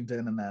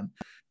Washington, and then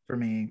for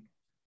me,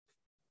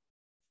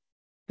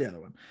 the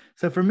other one.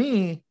 So for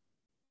me,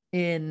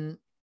 in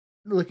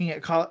looking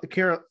at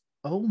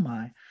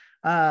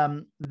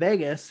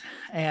Vegas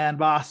and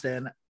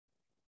Boston,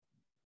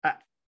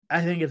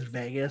 I think it's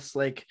Vegas.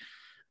 Like,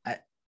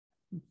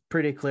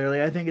 pretty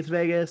clearly, I think it's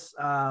Vegas.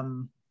 I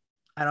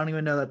don't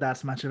even know that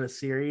that's much of a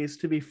series,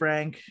 to be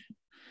frank.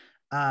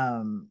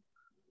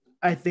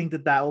 I think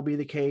that will be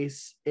the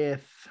case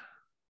if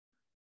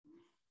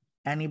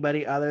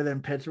anybody other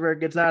than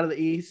Pittsburgh gets out of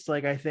the East.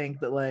 Like, I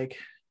think that, like,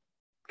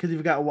 because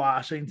you've got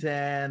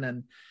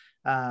Washington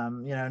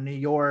and New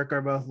York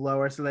are both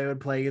lower, so they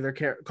would play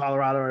either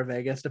Colorado or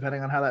Vegas,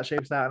 depending on how that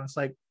shapes out. And it's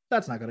like,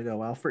 that's not going to go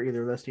well for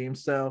either of those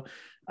teams. So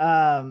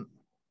yeah,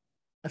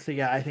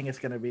 I think it's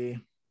going to be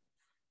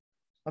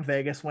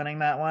Vegas winning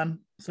that one.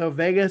 So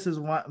Vegas is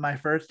my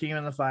first team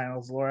in the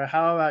finals. Laura,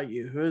 how about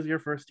you? Who is your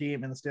first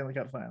team in the Stanley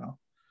Cup final?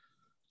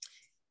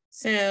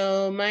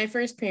 So my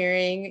first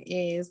pairing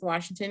is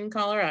Washington,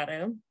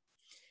 Colorado.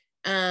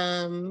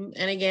 And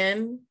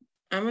again,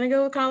 I'm going to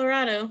go with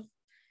Colorado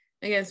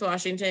against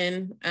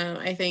Washington.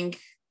 I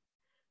think,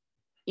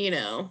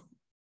 it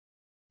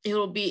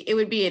would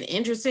be an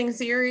interesting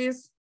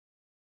series.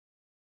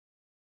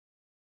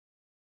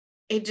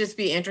 It'd just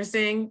be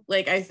interesting.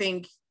 Like, I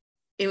think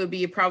it would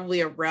be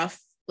probably a rough,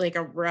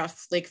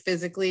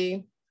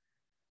 physically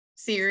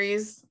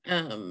series.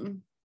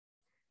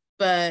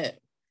 But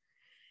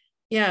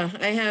yeah,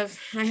 I have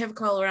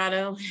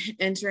Colorado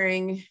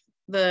entering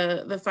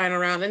the final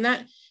round. And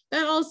that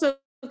also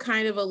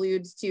kind of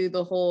alludes to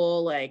the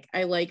whole, like,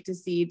 I like to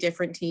see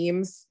different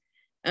teams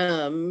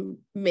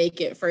make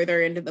it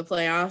further into the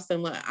playoffs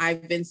than what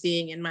I've been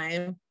seeing in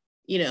my,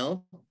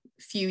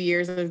 few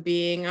years of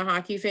being a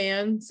hockey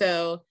fan.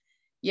 So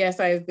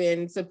yes, I've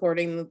been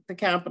supporting the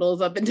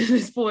Capitals up until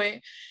this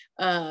point.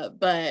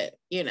 But,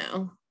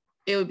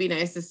 it would be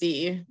nice to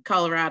see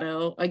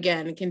Colorado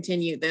again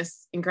continue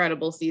this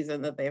incredible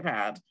season that they've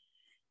had.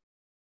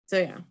 So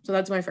yeah, so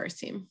that's my first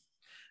team.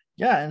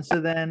 Yeah, and so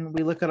then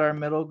we look at our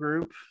middle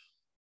group,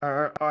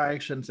 or I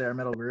shouldn't say our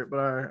middle group, but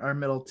our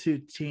middle two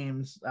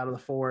teams out of the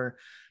four.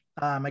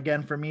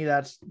 Again, for me,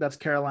 that's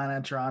Carolina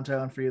and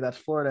Toronto, and for you, that's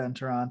Florida and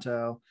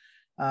Toronto.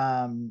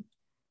 I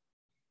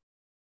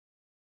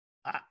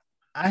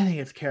think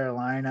it's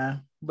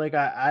Carolina. Like,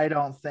 I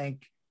don't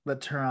think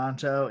that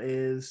Toronto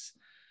is.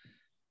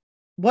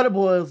 What it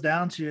boils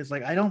down to is,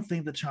 like, I don't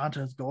think that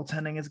Toronto's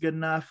goaltending is good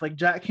enough. Like,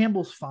 Jack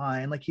Campbell's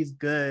fine, like, he's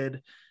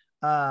good.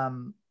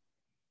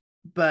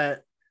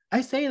 But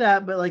I say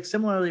that, but like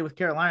similarly with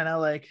Carolina,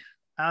 like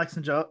Alex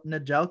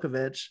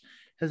Nedeljkovic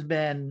has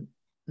been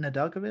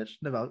Nedeljkovic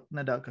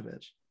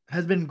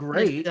has been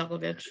great.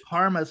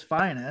 Parma's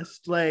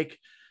finest, like,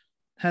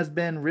 has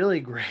been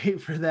really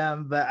great for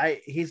them, but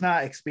he's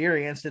not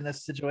experienced in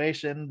this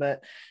situation.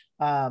 But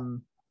yeah,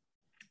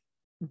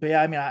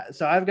 I mean,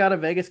 so I've got a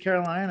Vegas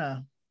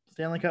Carolina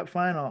Stanley Cup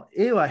final.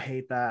 Ew, I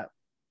hate that.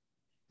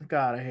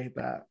 God, I hate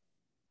that.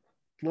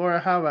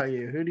 Laura, how about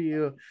you? Who do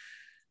you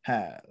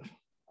have?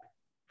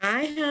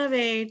 I have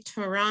a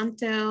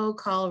Toronto,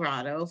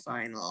 Colorado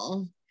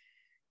final.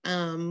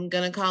 I'm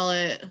gonna call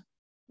it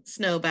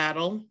Snow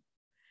Battle.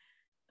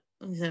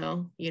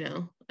 So,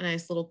 a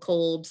nice little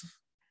cold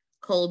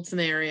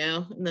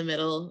scenario in the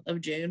middle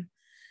of June.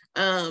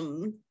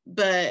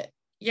 But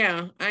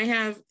yeah, I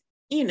have,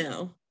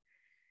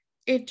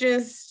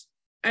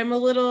 I'm a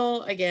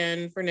little,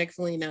 again, for Nick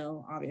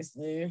Foligno,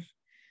 obviously.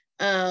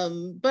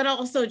 But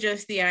also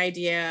just the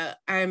idea,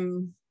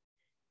 I'm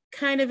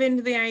kind of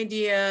into the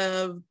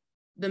idea of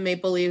the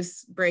Maple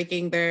Leafs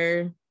breaking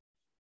their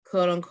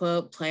quote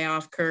unquote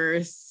playoff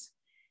curse.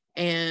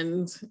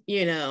 And,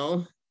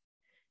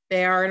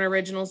 they are an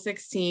original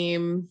 6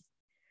 team.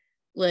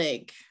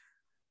 Like,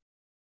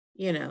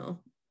 it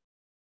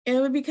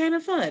would be kind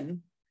of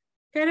fun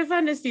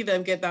to see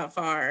them get that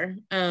far.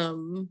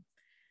 And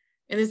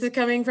this is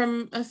coming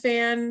from a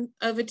fan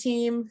of a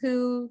team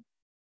who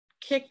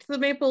kicked the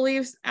Maple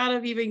Leafs out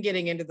of even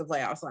getting into the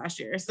playoffs last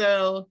year.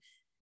 So,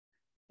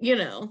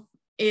 I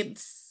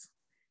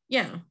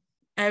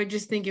would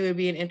just think it would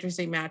be an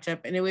interesting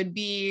matchup, and it would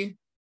be,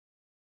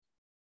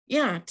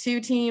 2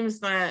 teams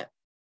that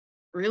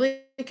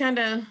really kind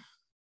of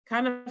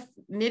kind of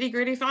nitty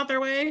gritty fought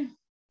their way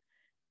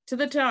to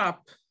the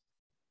top.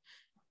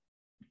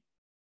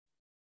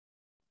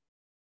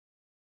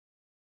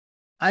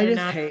 I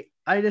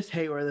just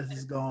hate where this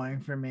is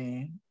going for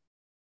me.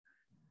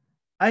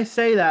 I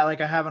say that like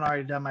I haven't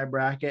already done my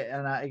bracket,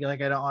 and I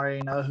don't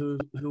already know who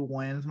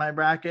wins my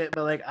bracket,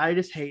 but like I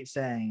just hate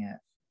saying it.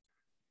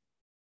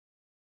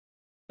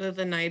 That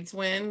the Knights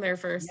win their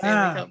first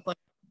Stanley Cup play.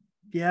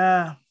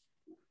 Yeah.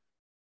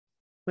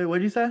 Wait, what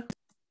did you say?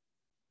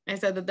 I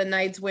said that the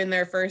Knights win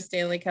their first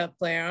Stanley Cup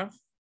playoff.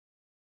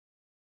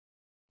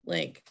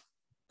 Like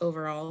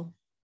overall.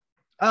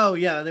 Oh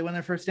yeah, they won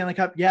their first Stanley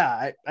Cup.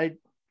 Yeah, I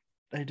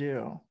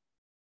do.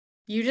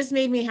 You just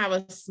made me have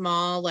a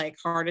small like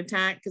heart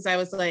attack because I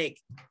was like,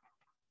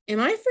 am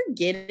I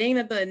forgetting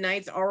that the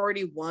Knights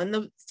already won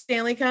the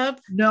Stanley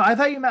Cup? No, I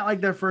thought you meant like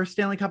their first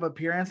Stanley Cup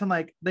appearance. I'm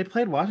like, they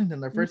played Washington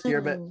their first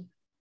year, but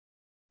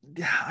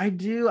yeah, I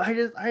do. I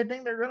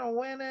think they're gonna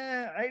win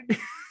it.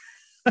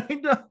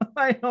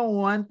 I don't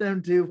want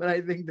them to, but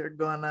I think they're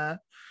gonna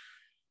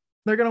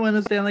win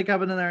the Stanley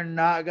Cup, and then they're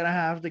not gonna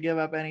have to give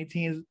up any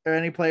teams or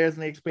any players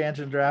in the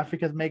expansion draft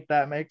because make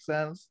that make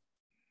sense.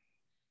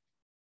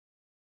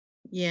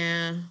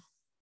 Yeah,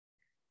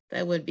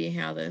 that would be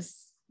how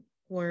this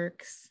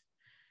works.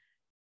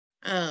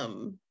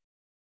 Go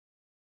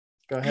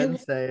ahead and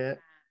say it.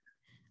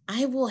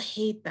 I will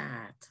hate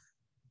that.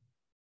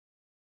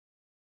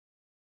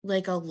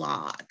 Like a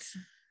lot.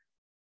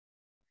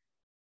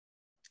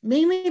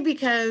 Mainly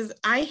because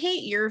I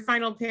hate your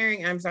final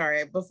pairing. I'm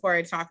sorry, before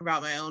I talk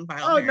about my own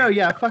final pairing. No,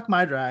 yeah, fuck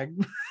my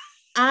drag.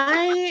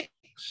 I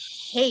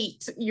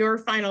hate your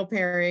final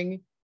pairing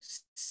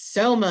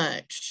so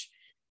much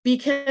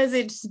because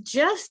it's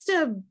just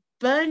a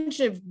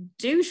bunch of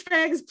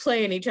douchebags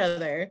playing each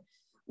other.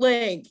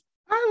 Like,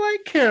 I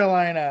like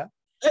Carolina.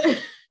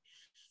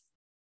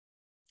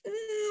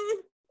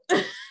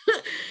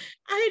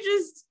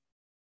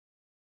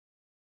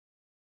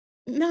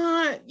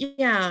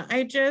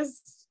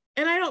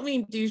 And I don't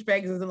mean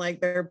douchebags isn't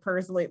like they're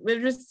personally, they're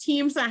just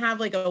teams that have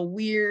like a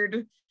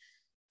weird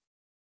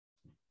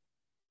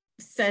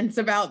sense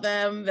about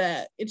them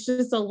that it's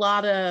just a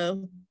lot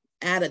of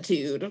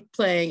attitude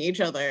playing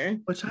each other.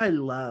 Which I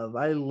love.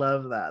 I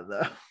love that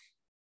though.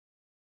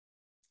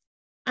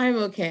 I'm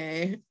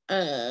okay.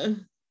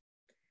 And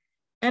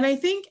I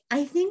think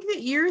that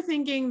you're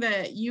thinking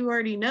that you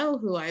already know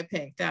who I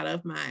picked out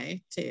of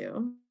my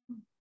two.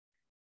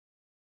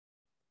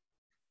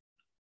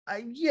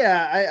 I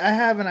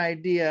have an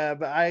idea,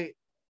 but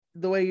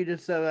the way you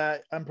just said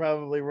that, I'm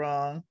probably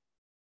wrong.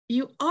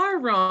 You are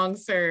wrong,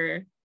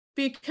 sir,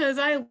 because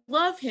I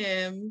love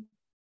him.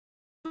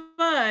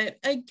 But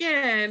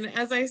again,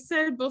 as I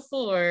said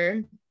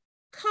before,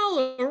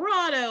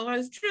 Colorado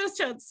has just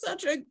had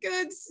such a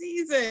good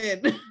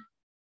season.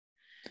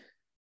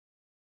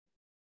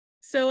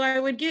 So I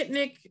would get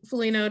Nick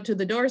Foligno to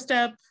the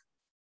doorstep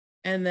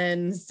and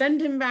then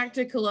send him back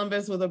to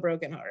Columbus with a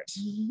broken heart.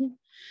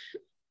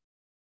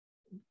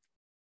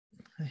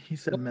 He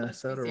said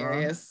Minnesota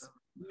wrong.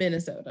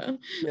 Minnesota.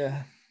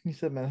 Yeah, he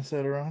said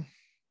Minnesota wrong.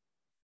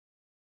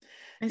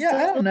 I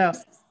don't know.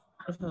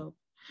 Of hope.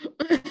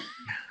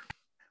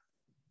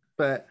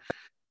 But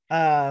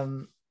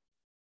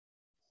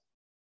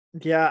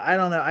yeah, I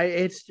don't know.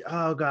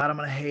 Oh god, I'm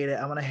gonna hate it.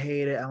 I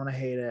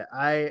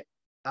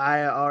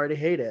already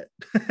hate it.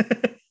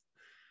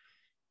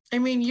 I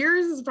mean,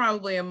 yours is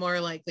probably a more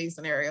likely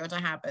scenario to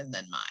happen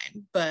than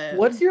mine, but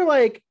what's your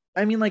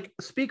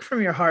speak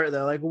from your heart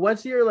though. Like,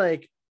 what's your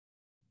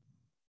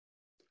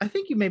I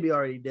think you maybe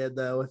already did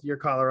though with your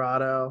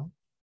Colorado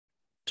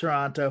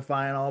Toronto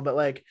final, but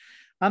like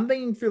I'm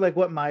thinking through like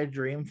what my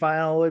dream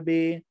final would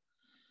be.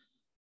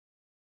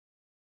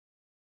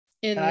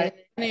 In this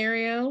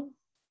scenario?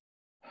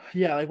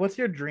 Yeah, like what's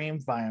your dream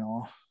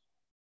final?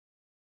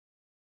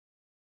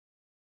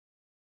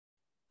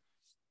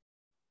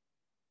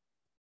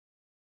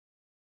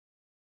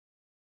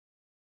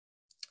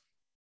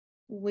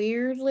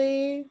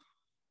 Weirdly,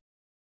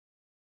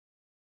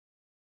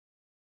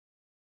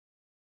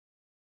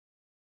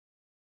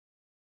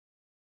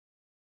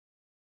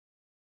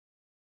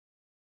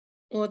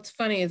 what's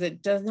funny is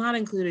it does not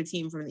include a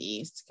team from the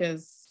East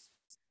because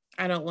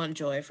I don't want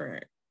joy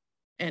for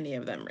any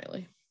of them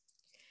really.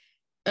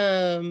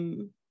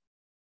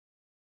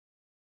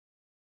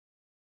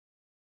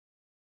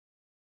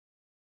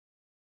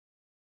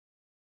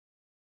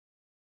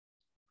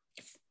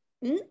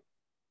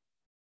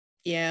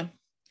 Yeah.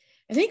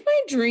 I think my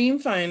dream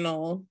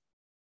final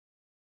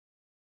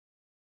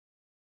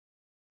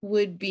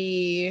would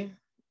be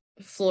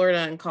Florida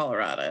and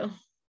Colorado.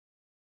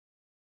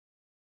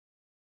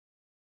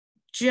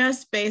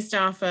 Just based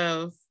off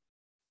of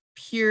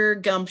pure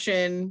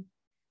gumption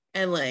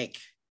and like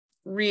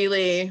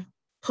really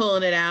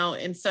pulling it out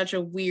in such a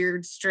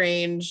weird,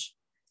 strange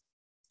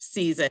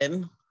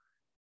season.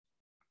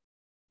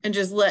 And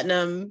just letting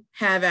them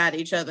have at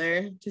each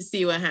other to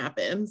see what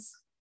happens.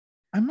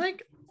 I'm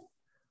like,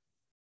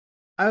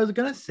 I was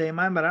gonna say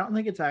mine, but I don't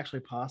think it's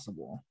actually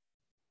possible.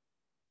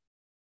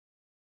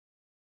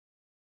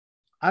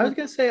 I was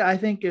gonna say I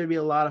think it would be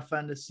a lot of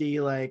fun to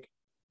see like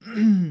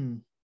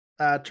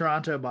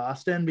Toronto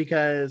Boston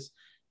because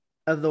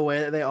of the way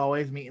that they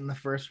always meet in the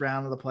first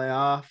round of the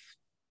playoff,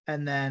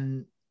 and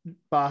then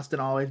Boston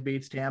always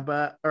beats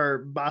Tampa or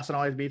Boston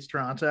always beats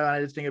Toronto, and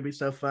I just think it'd be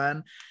so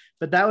fun.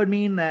 But that would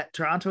mean that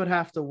Toronto would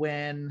have to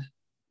win.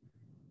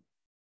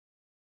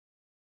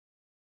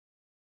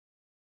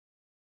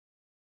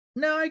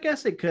 No, I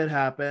guess it could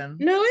happen.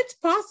 No, it's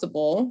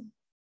possible.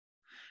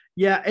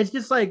 Yeah, it's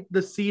just like the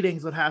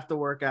seedings would have to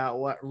work out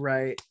what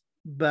right.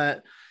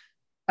 But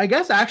I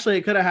guess actually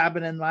it could have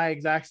happened in my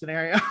exact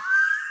scenario.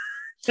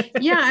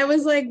 Yeah, I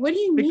was like, what do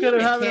you mean? It could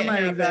have happened in my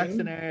exact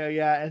scenario.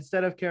 Yeah,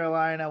 instead of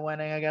Carolina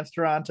winning against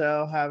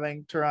Toronto,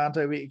 having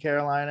Toronto beat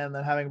Carolina and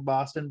then having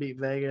Boston beat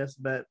Vegas.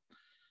 But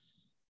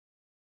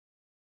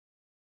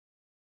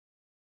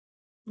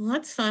well,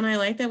 that's fun. I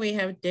like that we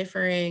have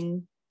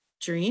differing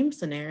dream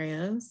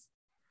scenarios.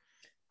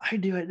 I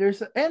do it.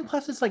 And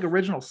plus it's like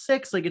original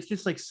six. Like it's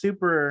just like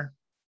super.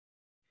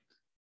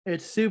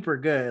 It's super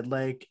good.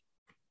 Like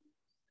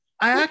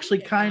I actually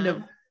kind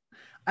of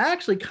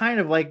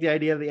like the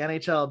idea of the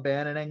NHL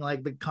abandoning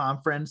like the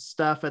conference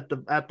stuff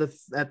at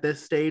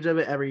this stage of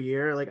it every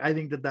year. Like I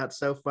think that that's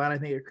so fun. I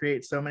think it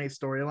creates so many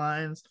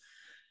storylines.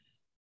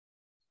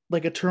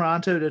 Like a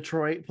Toronto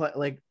Detroit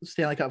like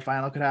Stanley Cup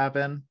final could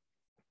happen.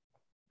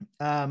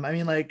 I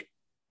mean, like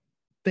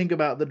think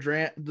about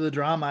the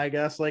drama, I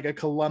guess, like a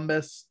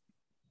Columbus.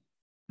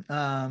 We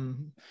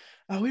don't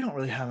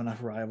really have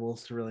enough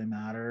rivals to really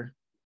matter.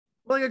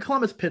 Like a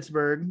Columbus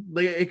Pittsburgh,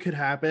 like it could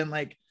happen.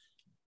 Like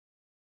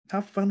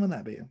how fun would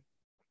that be?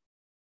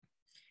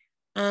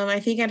 I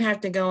think I'd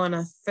have to go on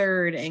a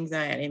third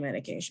anxiety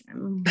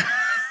medication.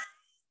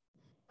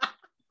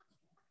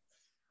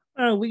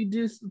 Oh, we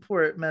do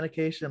support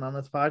medication on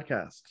this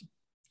podcast.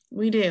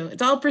 We do.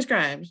 It's all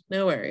prescribed.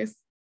 No worries.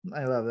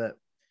 I love it.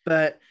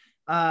 But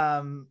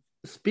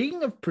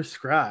speaking of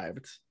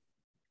prescribed,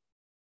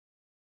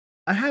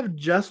 I have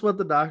just what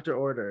the doctor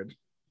ordered.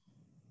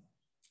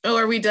 Oh,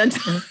 are we done?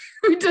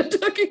 Are we done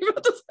talking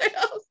about the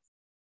playoffs?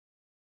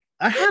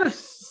 I had a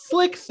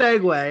slick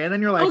segue, and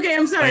then you're like, okay,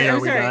 I'm sorry. Are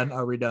we done?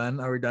 Are we done?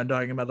 Are we done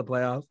talking about the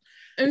playoffs?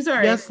 I'm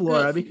sorry. Yes,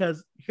 Laura,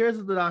 because here's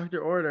what the doctor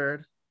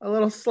ordered. A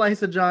little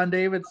slice of John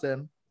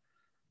Davidson.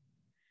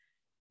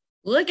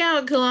 Look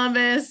out,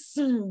 Columbus.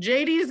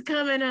 JD's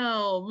coming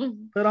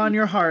home. Put on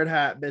your hard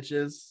hat,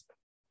 bitches.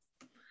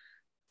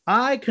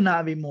 I could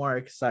not be more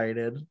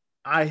excited.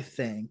 I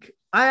think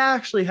I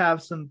actually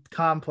have some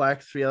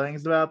complex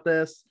feelings about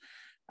this.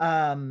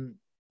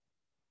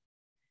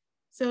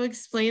 So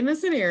explain the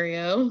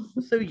scenario.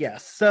 So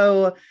yes.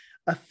 So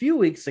a few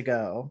weeks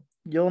ago,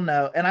 you'll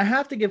know, and I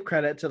have to give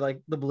credit to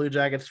like the Blue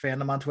Jackets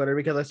fandom on Twitter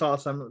because I saw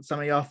some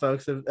of y'all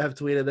folks have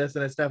tweeted this,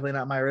 and it's definitely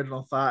not my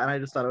original thought, and I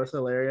just thought it was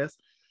hilarious.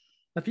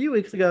 A few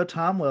weeks ago,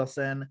 Tom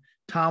Wilson,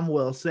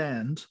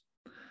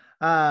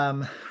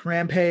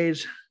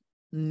 Rampage,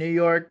 New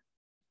York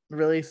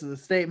releases a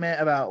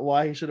statement about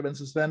why he should have been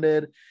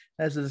suspended.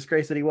 It's a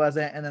disgrace that he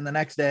wasn't. And then the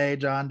next day,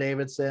 John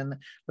Davidson,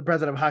 the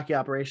president of hockey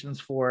operations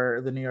for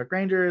the New York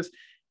Rangers.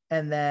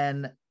 And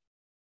then,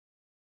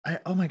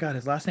 oh my God,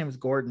 his last name is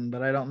Gordon,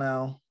 but I don't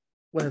know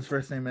what his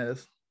first name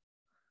is.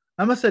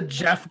 I almost said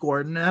Jeff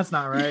Gordon. That's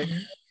not right.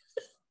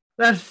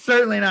 That's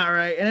certainly not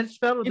right. And it's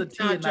spelled with a T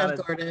and not a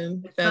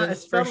Gordon.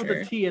 It's spelled with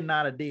a T and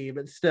not a D,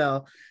 but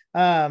still.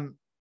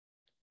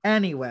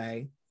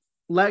 Anyway,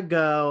 let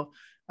go.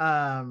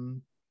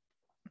 And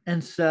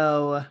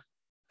so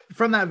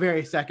from that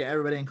very second,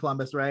 everybody in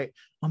Columbus, right?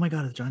 Oh my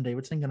God, is John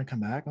Davidson going to come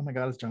back? Oh my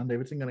God, is John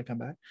Davidson going to come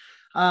back?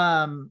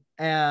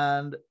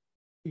 And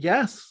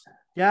yes,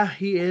 yeah,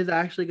 he is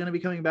actually going to be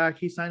coming back.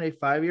 He signed a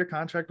 5-year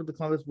contract with the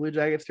Columbus Blue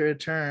Jackets to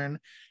return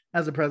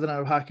as the president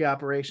of hockey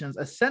operations.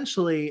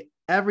 Essentially,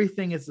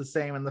 everything is the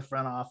same in the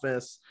front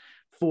office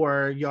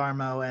for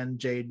Jarmo and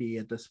JD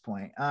at this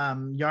point.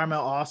 Jarmo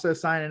also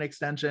signed an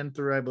extension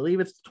through, I believe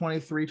it's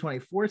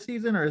 23-24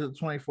 season, or is it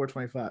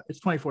 24-25? It's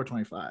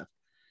 24-25.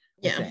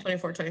 Yeah,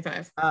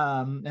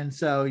 24-25. And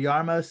so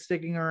Jarmo's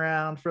sticking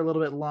around for a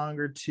little bit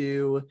longer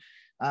too.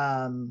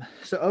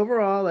 So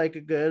overall, like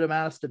a good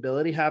amount of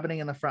stability happening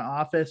in the front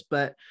office.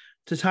 But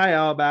to tie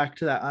all back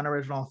to that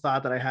unoriginal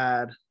thought that I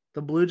had,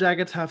 the Blue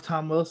Jackets have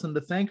Tom Wilson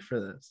to thank for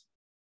this.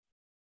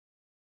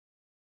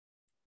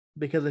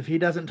 Because if he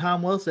doesn't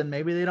Tom Wilson,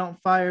 maybe they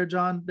don't fire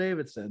John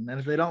Davidson. And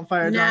if they don't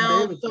fire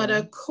John Davidson. But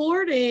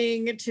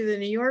according to the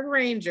New York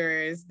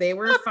Rangers, they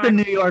were the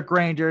New York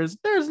Rangers.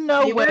 There's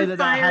no way that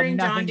had nothing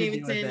John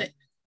Davidson to do with it.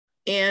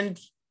 And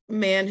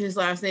man whose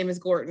last name is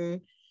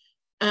Gordon.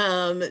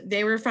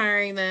 They were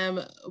firing them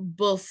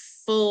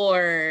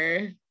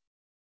before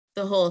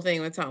the whole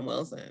thing with Tom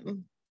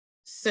Wilson.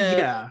 So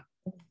yeah.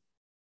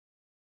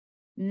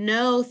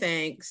 No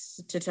thanks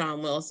to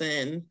Tom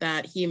Wilson,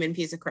 that human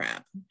piece of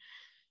crap.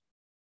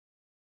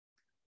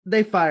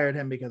 They fired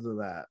him because of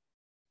that.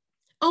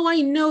 Oh,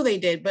 I know they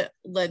did, but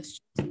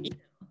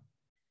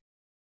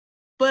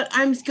but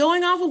I'm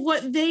going off of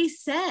what they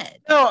said.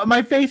 No,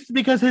 my face,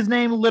 because his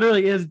name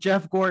literally is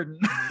Jeff Gordon.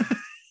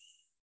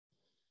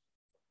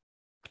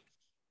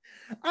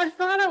 I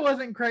thought I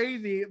wasn't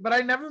crazy, but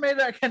I never made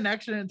that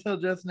connection until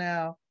just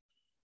now.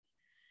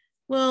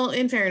 Well,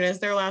 in fairness,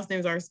 their last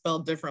names are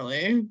spelled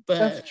differently,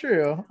 That's but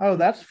true. Oh,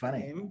 that's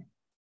funny.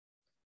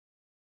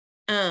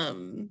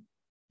 um,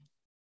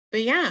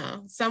 but yeah,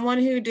 someone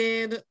who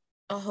did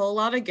a whole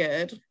lot of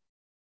good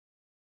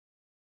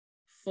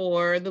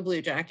for the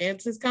Blue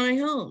Jackets is coming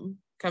home,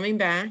 coming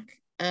back.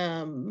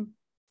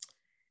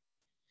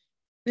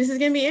 This is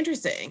going to be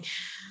interesting.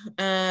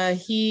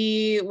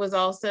 He was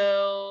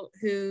also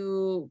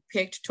who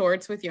picked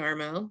Torts with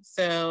Yarmo,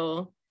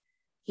 so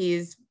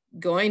he's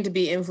going to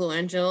be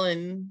influential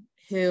in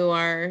who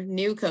our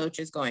new coach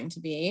is going to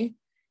be.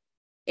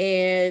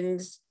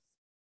 And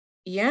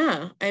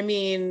yeah, I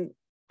mean,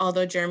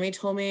 although Jeremy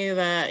told me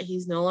that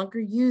he's no longer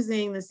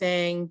using the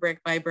saying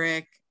brick by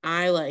brick,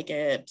 I like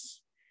it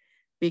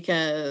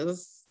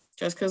because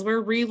just because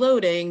we're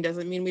reloading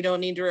doesn't mean we don't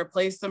need to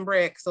replace some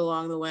bricks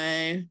along the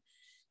way.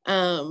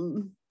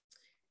 And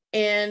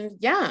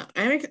yeah,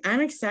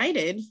 I'm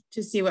excited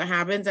to see what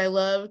happens. I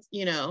loved,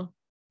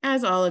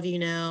 as all of you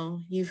know,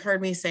 you've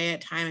heard me say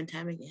it time and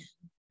time again.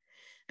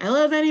 I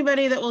love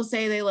anybody that will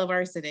say they love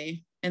our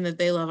city and that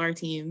they love our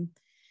team.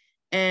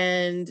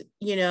 And,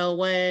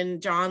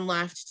 when John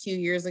left 2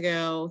 years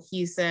ago,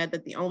 he said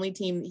that the only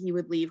team that he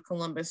would leave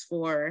Columbus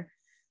for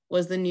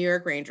was the New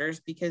York Rangers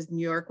because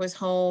New York was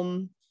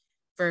home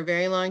for a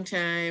very long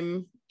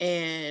time.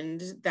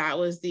 And that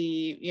was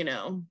the,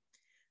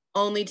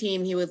 only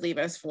team he would leave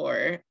us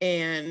for.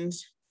 And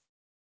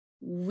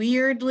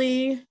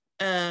weirdly,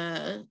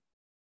 in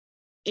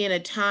a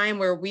time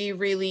where we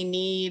really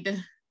need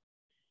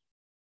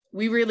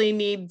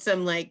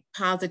some like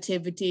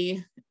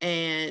positivity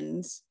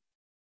and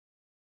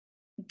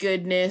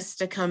goodness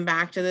to come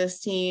back to this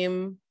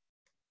team.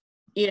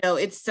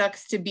 It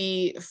sucks to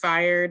be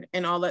fired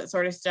and all that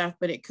sort of stuff,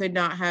 but it could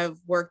not have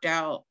worked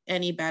out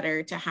any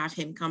better to have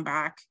him come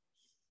back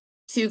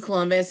to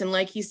Columbus. And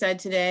like he said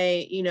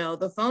today,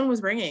 the phone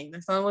was ringing.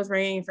 The phone was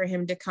ringing for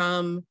him to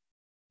come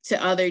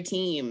to other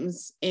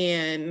teams.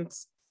 And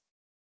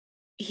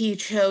he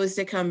chose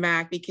to come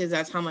back because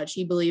that's how much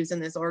he believes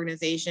in this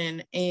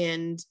organization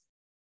and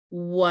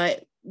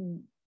what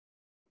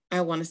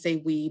I want to say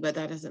we, but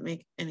that doesn't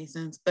make any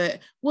sense. But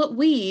what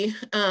we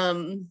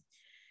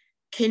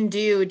can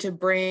do to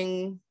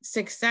bring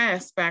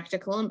success back to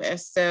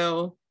Columbus.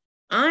 So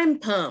I'm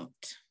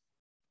pumped.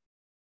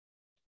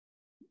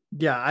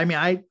 Yeah, I mean,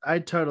 I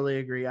totally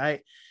agree.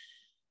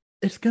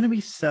 It's gonna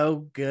be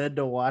so good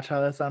to watch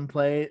how this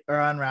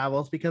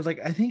unravels because like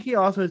I think he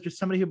also is just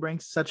somebody who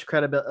brings such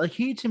credibility. Like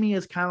he to me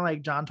is kind of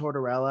like John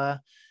Tortorella,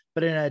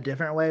 but in a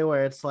different way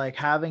where it's like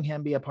having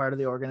him be a part of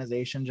the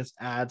organization just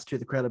adds to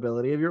the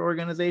credibility of your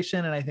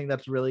organization. And I think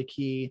that's really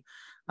key.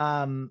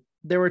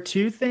 There were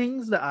two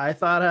things that I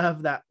thought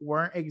of that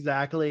weren't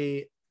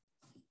exactly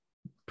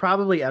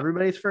probably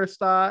everybody's first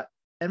thought.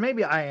 And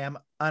maybe I am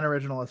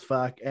unoriginal as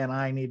fuck and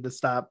I need to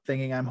stop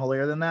thinking I'm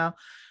holier than thou.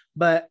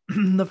 But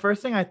the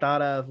first thing I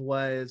thought of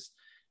was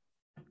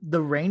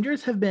the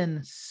Rangers have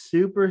been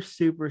super,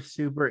 super,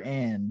 super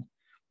in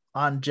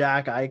on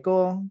Jack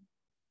Eichel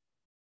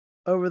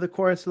over the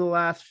course of the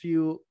last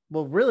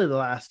really the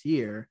last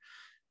year.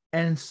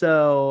 And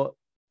so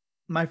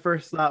my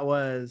first thought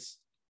was,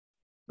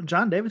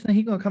 John Davidson,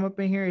 he gonna come up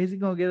in here, is he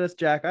gonna get us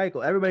Jack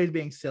Eichel? Everybody's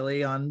being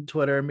silly on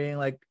Twitter and being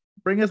like,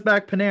 bring us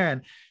back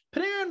Panarin.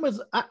 Panarin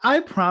was,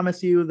 I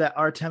promise you that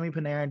Artemi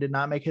Panarin did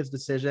not make his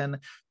decision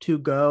to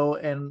go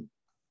and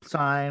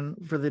sign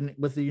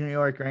with the New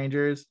York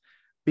Rangers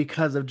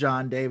because of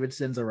John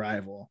Davidson's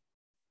arrival.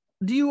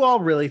 Do you all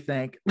really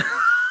think?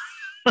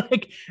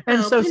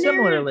 Panarin,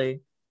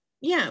 similarly.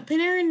 Yeah,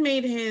 Panarin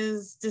made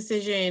his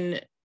decision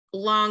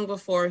long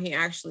before he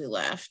actually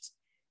left.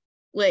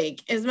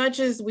 Like, as much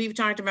as we've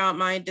talked about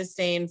my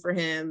disdain for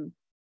him,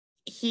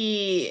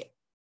 he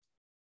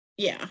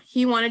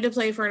wanted to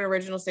play for an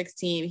original six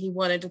team. He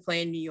wanted to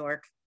play in New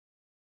York.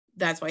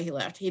 That's why he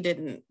left.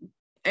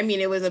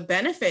 It was a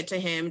benefit to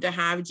him to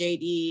have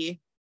JD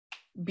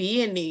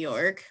be in New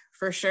York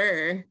for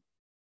sure.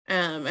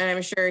 And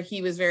I'm sure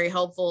he was very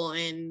helpful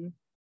in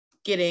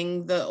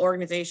getting the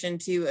organization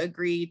to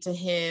agree to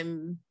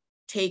him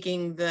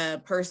taking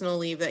the personal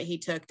leave that he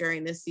took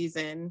during this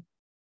season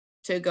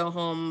to go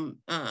home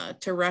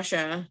to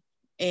Russia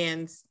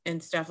and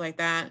stuff like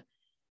that.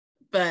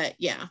 But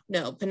yeah,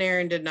 no,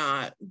 Panarin did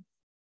not.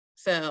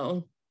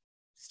 So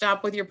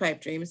stop with your pipe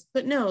dreams.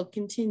 But no,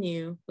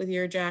 continue with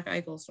your Jack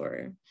Eichel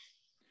story.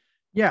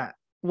 Yeah,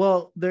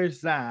 well,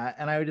 there's that.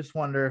 And I just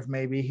wonder if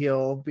maybe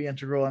he'll be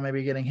integral in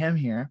maybe getting him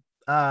here.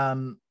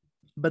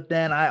 But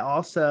then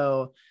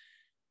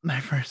my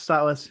first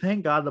thought was,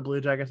 thank God the Blue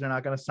Jackets are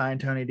not going to sign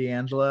Tony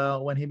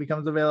DeAngelo when he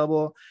becomes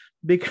available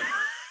because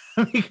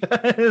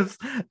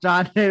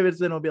John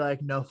Davidson will be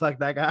like, no, fuck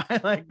that guy.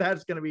 Like,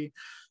 that's going to be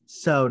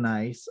so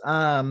nice.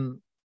 The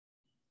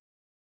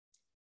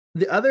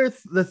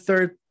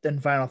third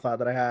and final thought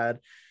that I had,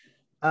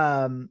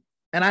 and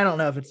I don't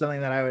know if it's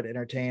something that I would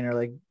entertain or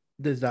like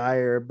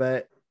desire,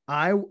 but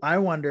I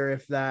wonder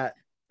if that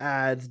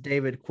adds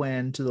David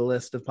Quinn to the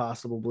list of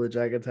possible Blue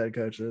Jackets head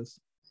coaches.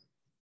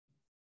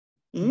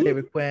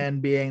 David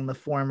Quinn being the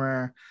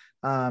former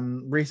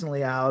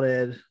recently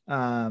outed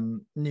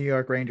New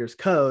York Rangers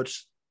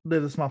coach.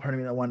 There's a small part of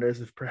me that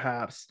wonders if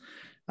perhaps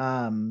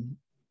I've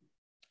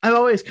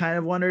always kind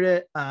of wondered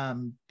it,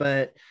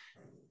 but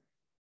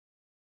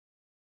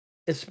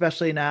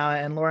especially now,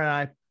 and Laura and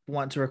I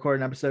want to record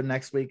an episode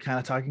next week, kind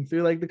of talking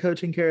through like the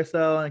coaching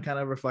carousel and kind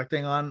of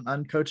reflecting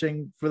on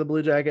coaching for the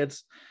Blue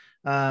Jackets.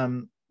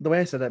 The way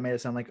I said that made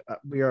it sound like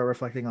we are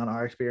reflecting on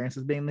our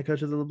experiences being the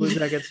coaches of the Blue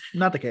Jackets.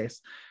 Not the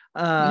case.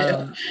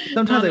 No,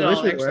 Sometimes I wish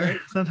all, we actually. were.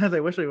 Sometimes I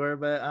wish we were,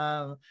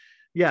 but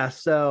yeah.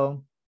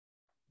 So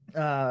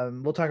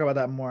we'll talk about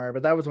that more.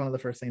 But that was one of the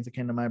first things that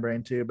came to my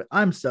brain too. But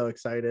I'm so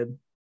excited.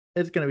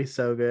 It's gonna be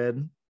so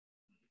good.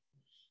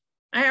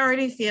 I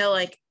already feel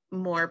like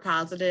more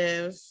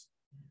positive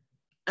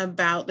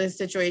about this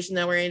situation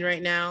that we're in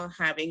right now,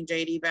 having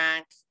JD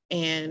back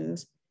and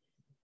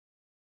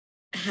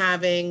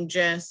having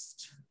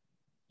just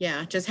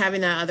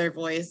having that other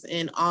voice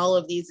in all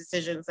of these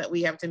decisions that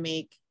we have to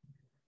make.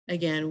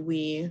 Again,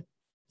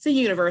 it's a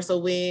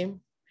universal that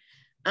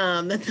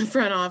the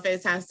front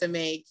office has to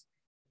make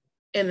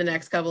in the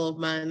next couple of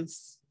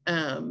months.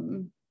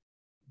 So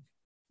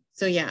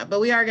yeah, but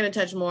we are going to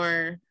touch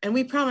more, and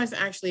we promise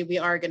actually we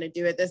are going to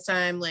do it this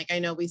time. Like I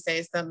know we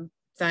say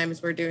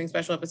sometimes we're doing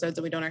special episodes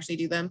and we don't actually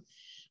do them.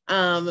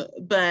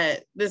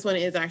 But this one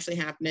is actually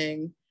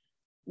happening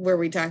where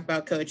we talk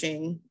about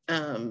coaching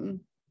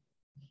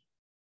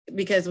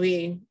because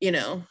we,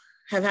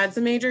 have had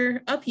some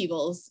major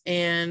upheavals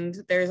and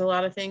there's a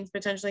lot of things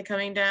potentially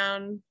coming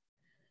down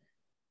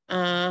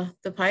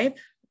the pipe,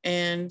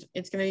 and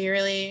it's going to be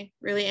really,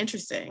 really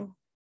interesting.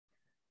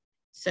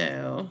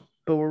 So,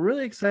 but we're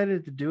really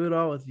excited to do it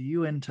all with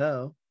you in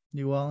tow,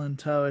 you all in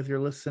tow, if you're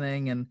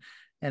listening and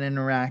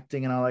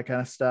interacting and all that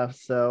kind of stuff.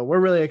 So we're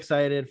really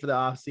excited for the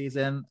off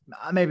season.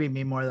 Maybe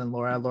me more than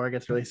Laura. Laura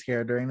gets really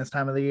scared during this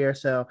time of the year.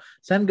 So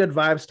send good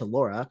vibes to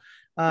Laura.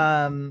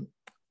 But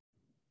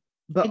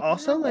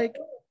also like,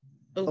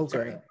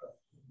 sorry.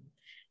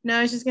 No,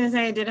 I was just going to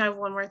say, I did have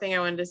one more thing I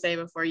wanted to say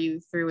before you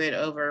threw it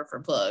over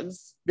for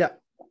plugs. Yeah.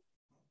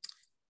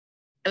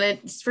 And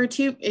it's for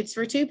two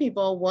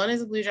people. One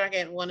is a Blue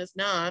Jacket and one is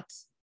not.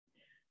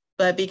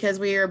 But because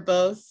we are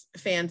both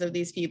fans of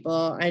these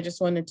people, I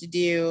just wanted to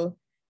do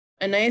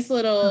a nice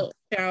little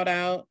shout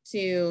out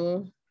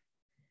to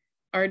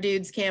our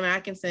dudes, Cam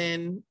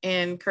Atkinson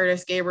and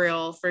Curtis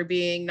Gabriel, for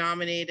being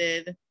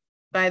nominated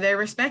by their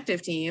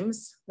respective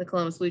teams, the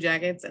Columbus Blue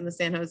Jackets and the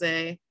San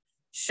Jose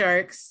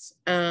Sharks,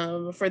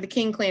 for the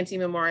King Clancy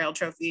Memorial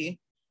Trophy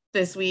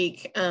this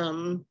week.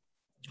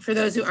 For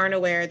those who aren't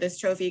aware, this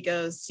trophy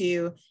goes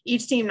to,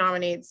 each team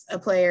nominates a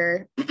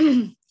player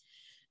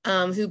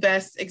who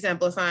best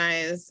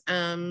exemplifies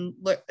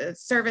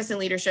service and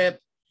leadership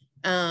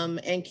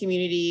and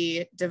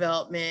community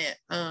development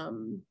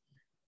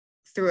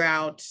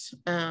throughout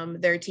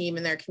their team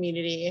and their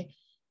community.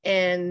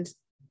 And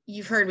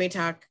you've heard me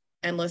talk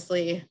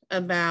endlessly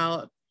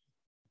about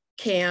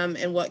Cam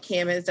and what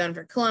Cam has done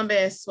for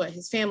Columbus, what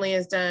his family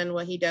has done,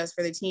 what he does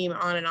for the team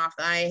on and off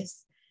the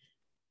ice.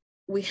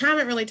 We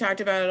haven't really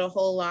talked about it a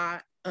whole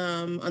lot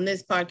on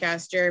this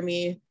podcast.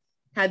 Jeremy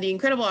had the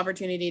incredible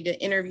opportunity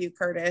to interview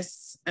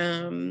Curtis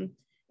in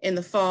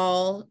the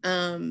fall,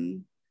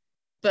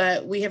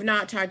 but we have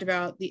not talked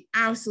about the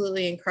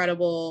absolutely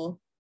incredible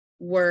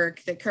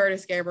work that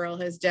Curtis Gabriel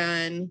has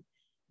done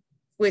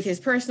with his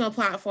personal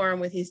platform,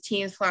 with his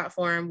team's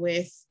platform,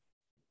 with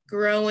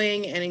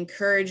growing and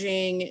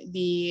encouraging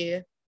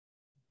the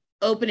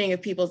opening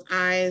of people's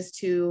eyes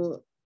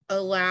to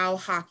allow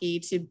hockey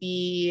to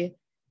be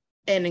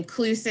an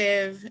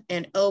inclusive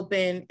and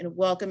open and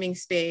welcoming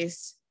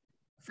space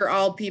for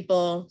all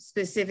people,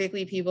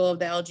 specifically people of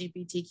the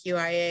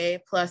LGBTQIA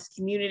plus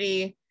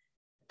community.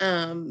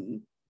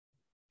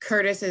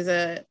 Curtis is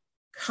a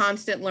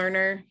constant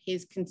learner.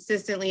 He's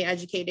consistently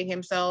educating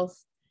himself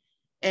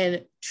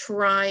and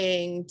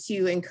trying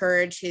to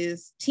encourage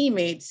his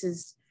teammates,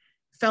 his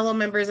fellow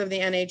members of the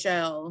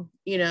NHL,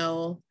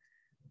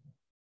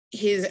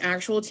 his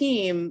actual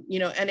team,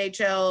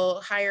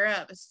 NHL higher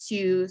ups,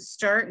 to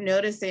start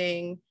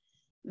noticing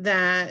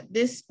that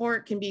this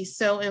sport can be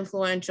so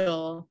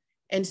influential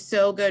and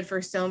so good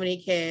for so many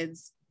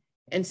kids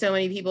and so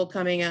many people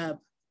coming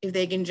up if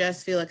they can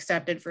just feel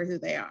accepted for who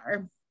they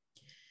are.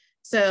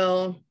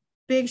 So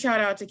big shout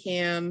out to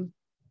Cam.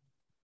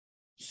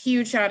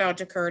 Huge shout out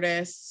to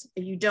Curtis.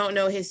 If you don't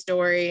know his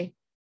story,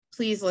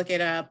 please look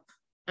it up.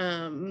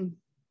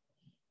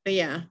 But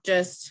yeah,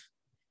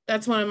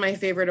 that's one of my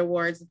favorite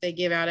awards that they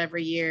give out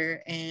every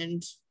year,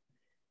 and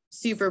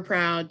super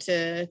proud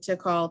to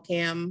call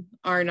Cam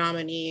our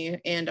nominee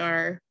and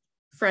our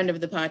friend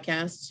of the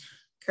podcast,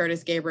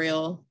 Curtis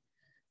Gabriel,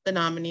 the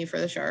nominee for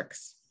the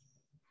Sharks.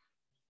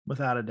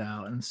 Without a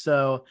doubt. And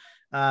so,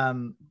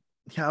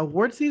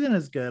 award season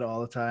is good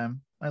all the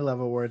time. I love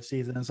award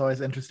season. It's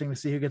always interesting to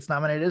see who gets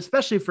nominated,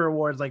 especially for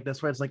awards like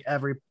this, where it's like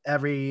every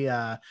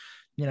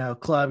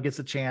club gets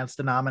a chance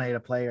to nominate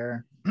a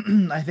player.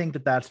 I think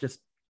that's just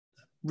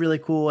really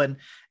cool. And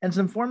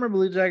some former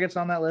Blue Jackets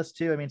on that list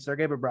too. I mean,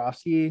 Sergei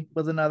Bobrovsky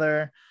was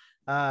another.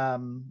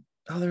 Oh,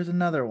 there's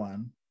another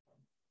one.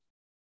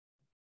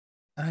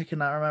 I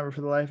cannot remember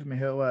for the life of me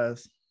who it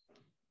was.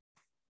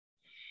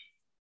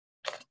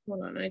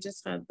 Hold on, I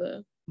just had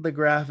the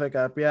graphic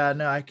up. Yeah,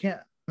 no, I can't.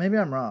 Maybe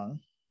I'm wrong.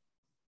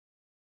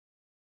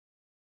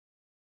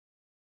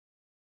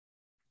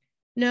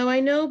 No, I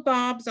know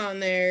Bob's on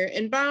there.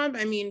 And Bob,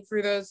 I mean,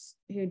 for those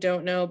who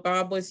don't know,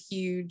 Bob was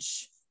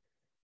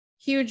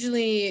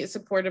hugely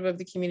supportive of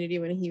the community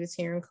when he was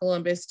here in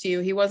Columbus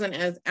too. He wasn't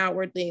as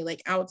outwardly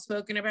like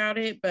outspoken about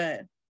it,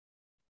 but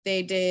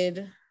they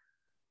did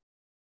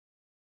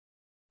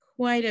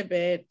quite a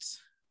bit,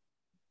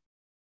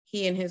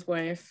 he and his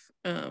wife,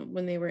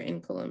 when they were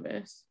in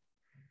Columbus.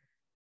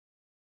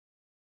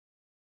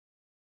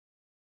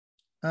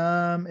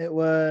 It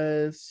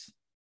was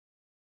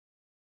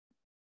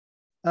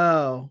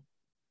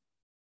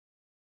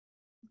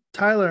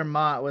Tyler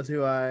Mott was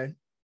who I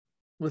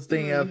was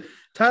thinking of.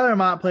 Tyler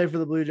Mott played for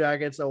the Blue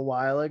Jackets a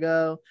while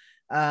ago.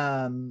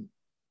 And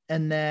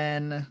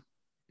then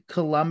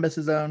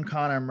Columbus's own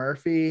Connor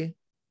Murphy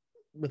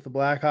with the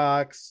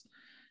Blackhawks.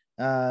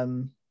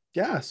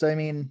 Yeah, so I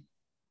mean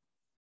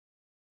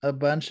a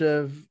bunch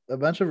of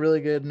really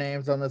good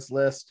names on this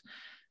list.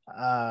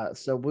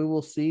 So we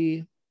will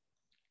see.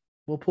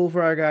 We'll pull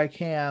for our guy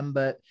Cam,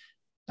 but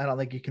I don't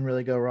think you can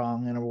really go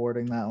wrong in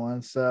awarding that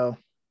one. So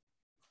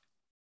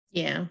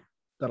yeah,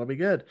 that'll be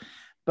good.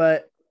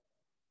 But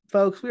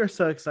folks, we are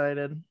so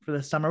excited for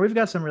this summer. We've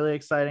got some really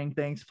exciting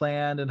things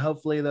planned, and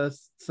hopefully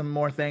some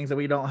more things that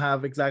we don't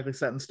have exactly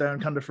set in stone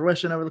come to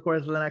fruition over the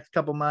course of the next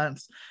couple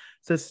months.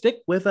 So stick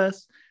with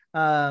us.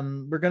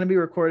 We're going to be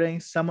recording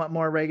somewhat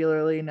more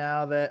regularly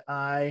now that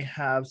I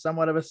have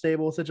somewhat of a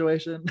stable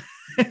situation.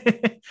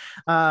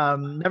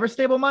 Never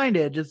stable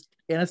minded, just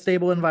in a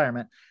stable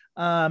environment.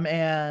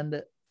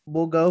 And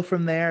we'll go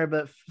from there.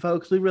 But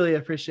folks, we really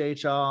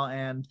appreciate y'all,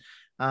 and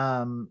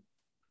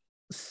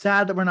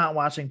sad that we're not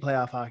watching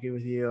playoff hockey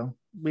with you.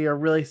 We are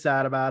really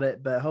sad about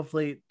it, but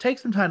hopefully take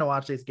some time to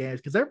watch these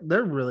games because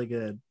they're really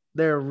good.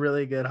 They're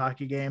really good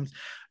hockey games.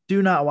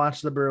 Do not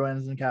watch the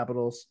Bruins and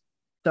Capitals.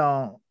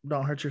 Don't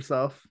hurt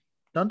yourself.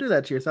 Don't do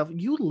that to yourself.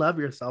 You love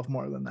yourself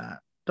more than that.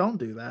 Don't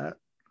do that.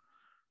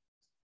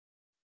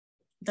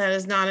 That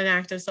is not an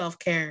act of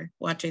self-care,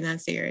 watching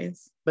that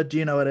series. But do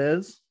you know what it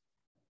is?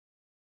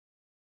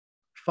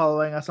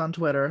 Following us on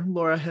Twitter.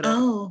 Laura hit up.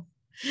 Oh.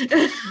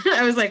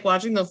 I was like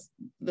watching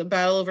the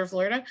battle over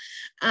Florida.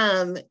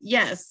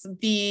 Yes,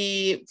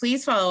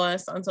 please follow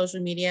us on social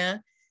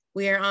media.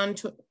 We are on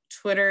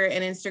Twitter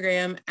and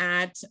Instagram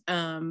at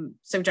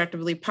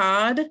Subjectively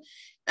Pod.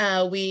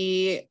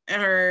 We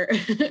are,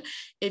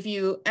 if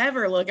you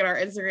ever look at our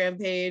Instagram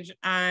page,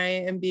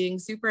 I am being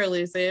super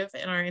elusive,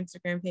 and our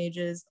Instagram page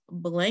is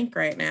blank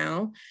right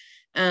now,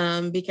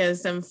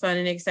 because some fun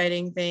and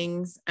exciting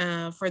things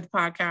for the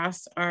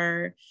podcast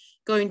are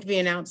going to be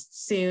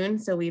announced soon.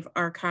 So we've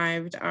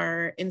archived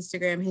our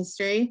Instagram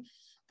history.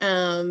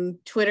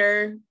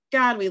 Twitter,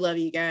 God, we love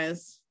you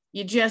guys.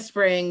 You just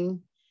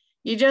bring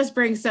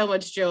so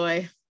much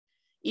joy,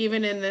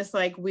 even in this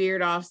like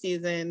weird off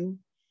season.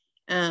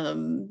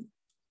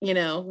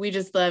 We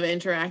just love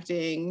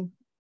interacting,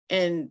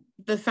 and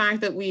the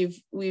fact that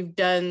we've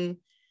done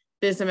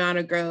this amount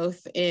of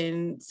growth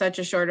in such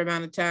a short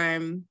amount of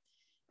time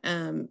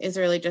is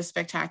really just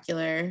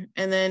spectacular.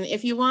 And then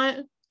if you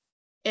want,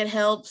 it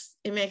helps.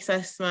 It makes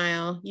us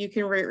smile. You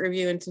can rate,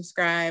 review, and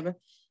subscribe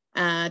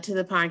to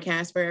the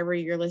podcast wherever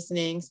you're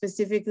listening.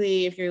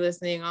 Specifically, if you're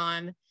listening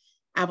on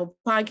Apple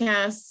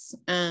Podcasts,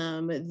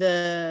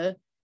 the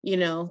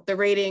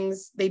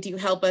ratings, they do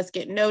help us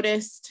get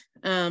noticed,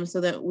 so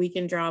that we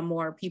can draw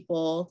more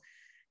people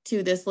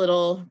to this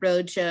little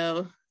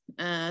roadshow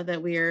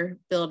that we're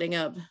building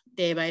up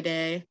day by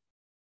day.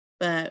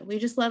 But we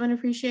just love and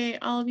appreciate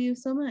all of you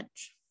so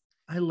much.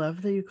 I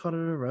love that you called it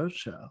a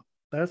roadshow.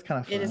 That's kind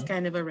of fun. It is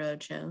kind of a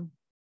roadshow.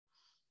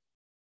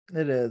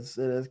 It is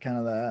kind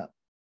of that.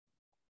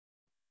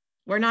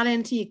 We're not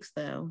antiques,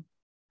 though.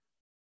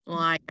 Well,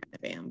 I kind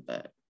of am,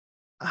 but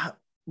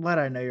why'd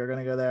I know you're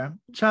gonna go there?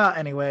 Ciao.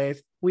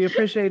 Anyways, we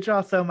appreciate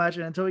y'all so much,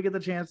 and until we get the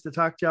chance to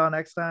talk to y'all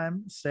next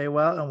time, stay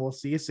well, and we'll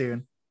see you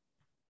soon.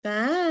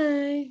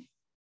 Bye.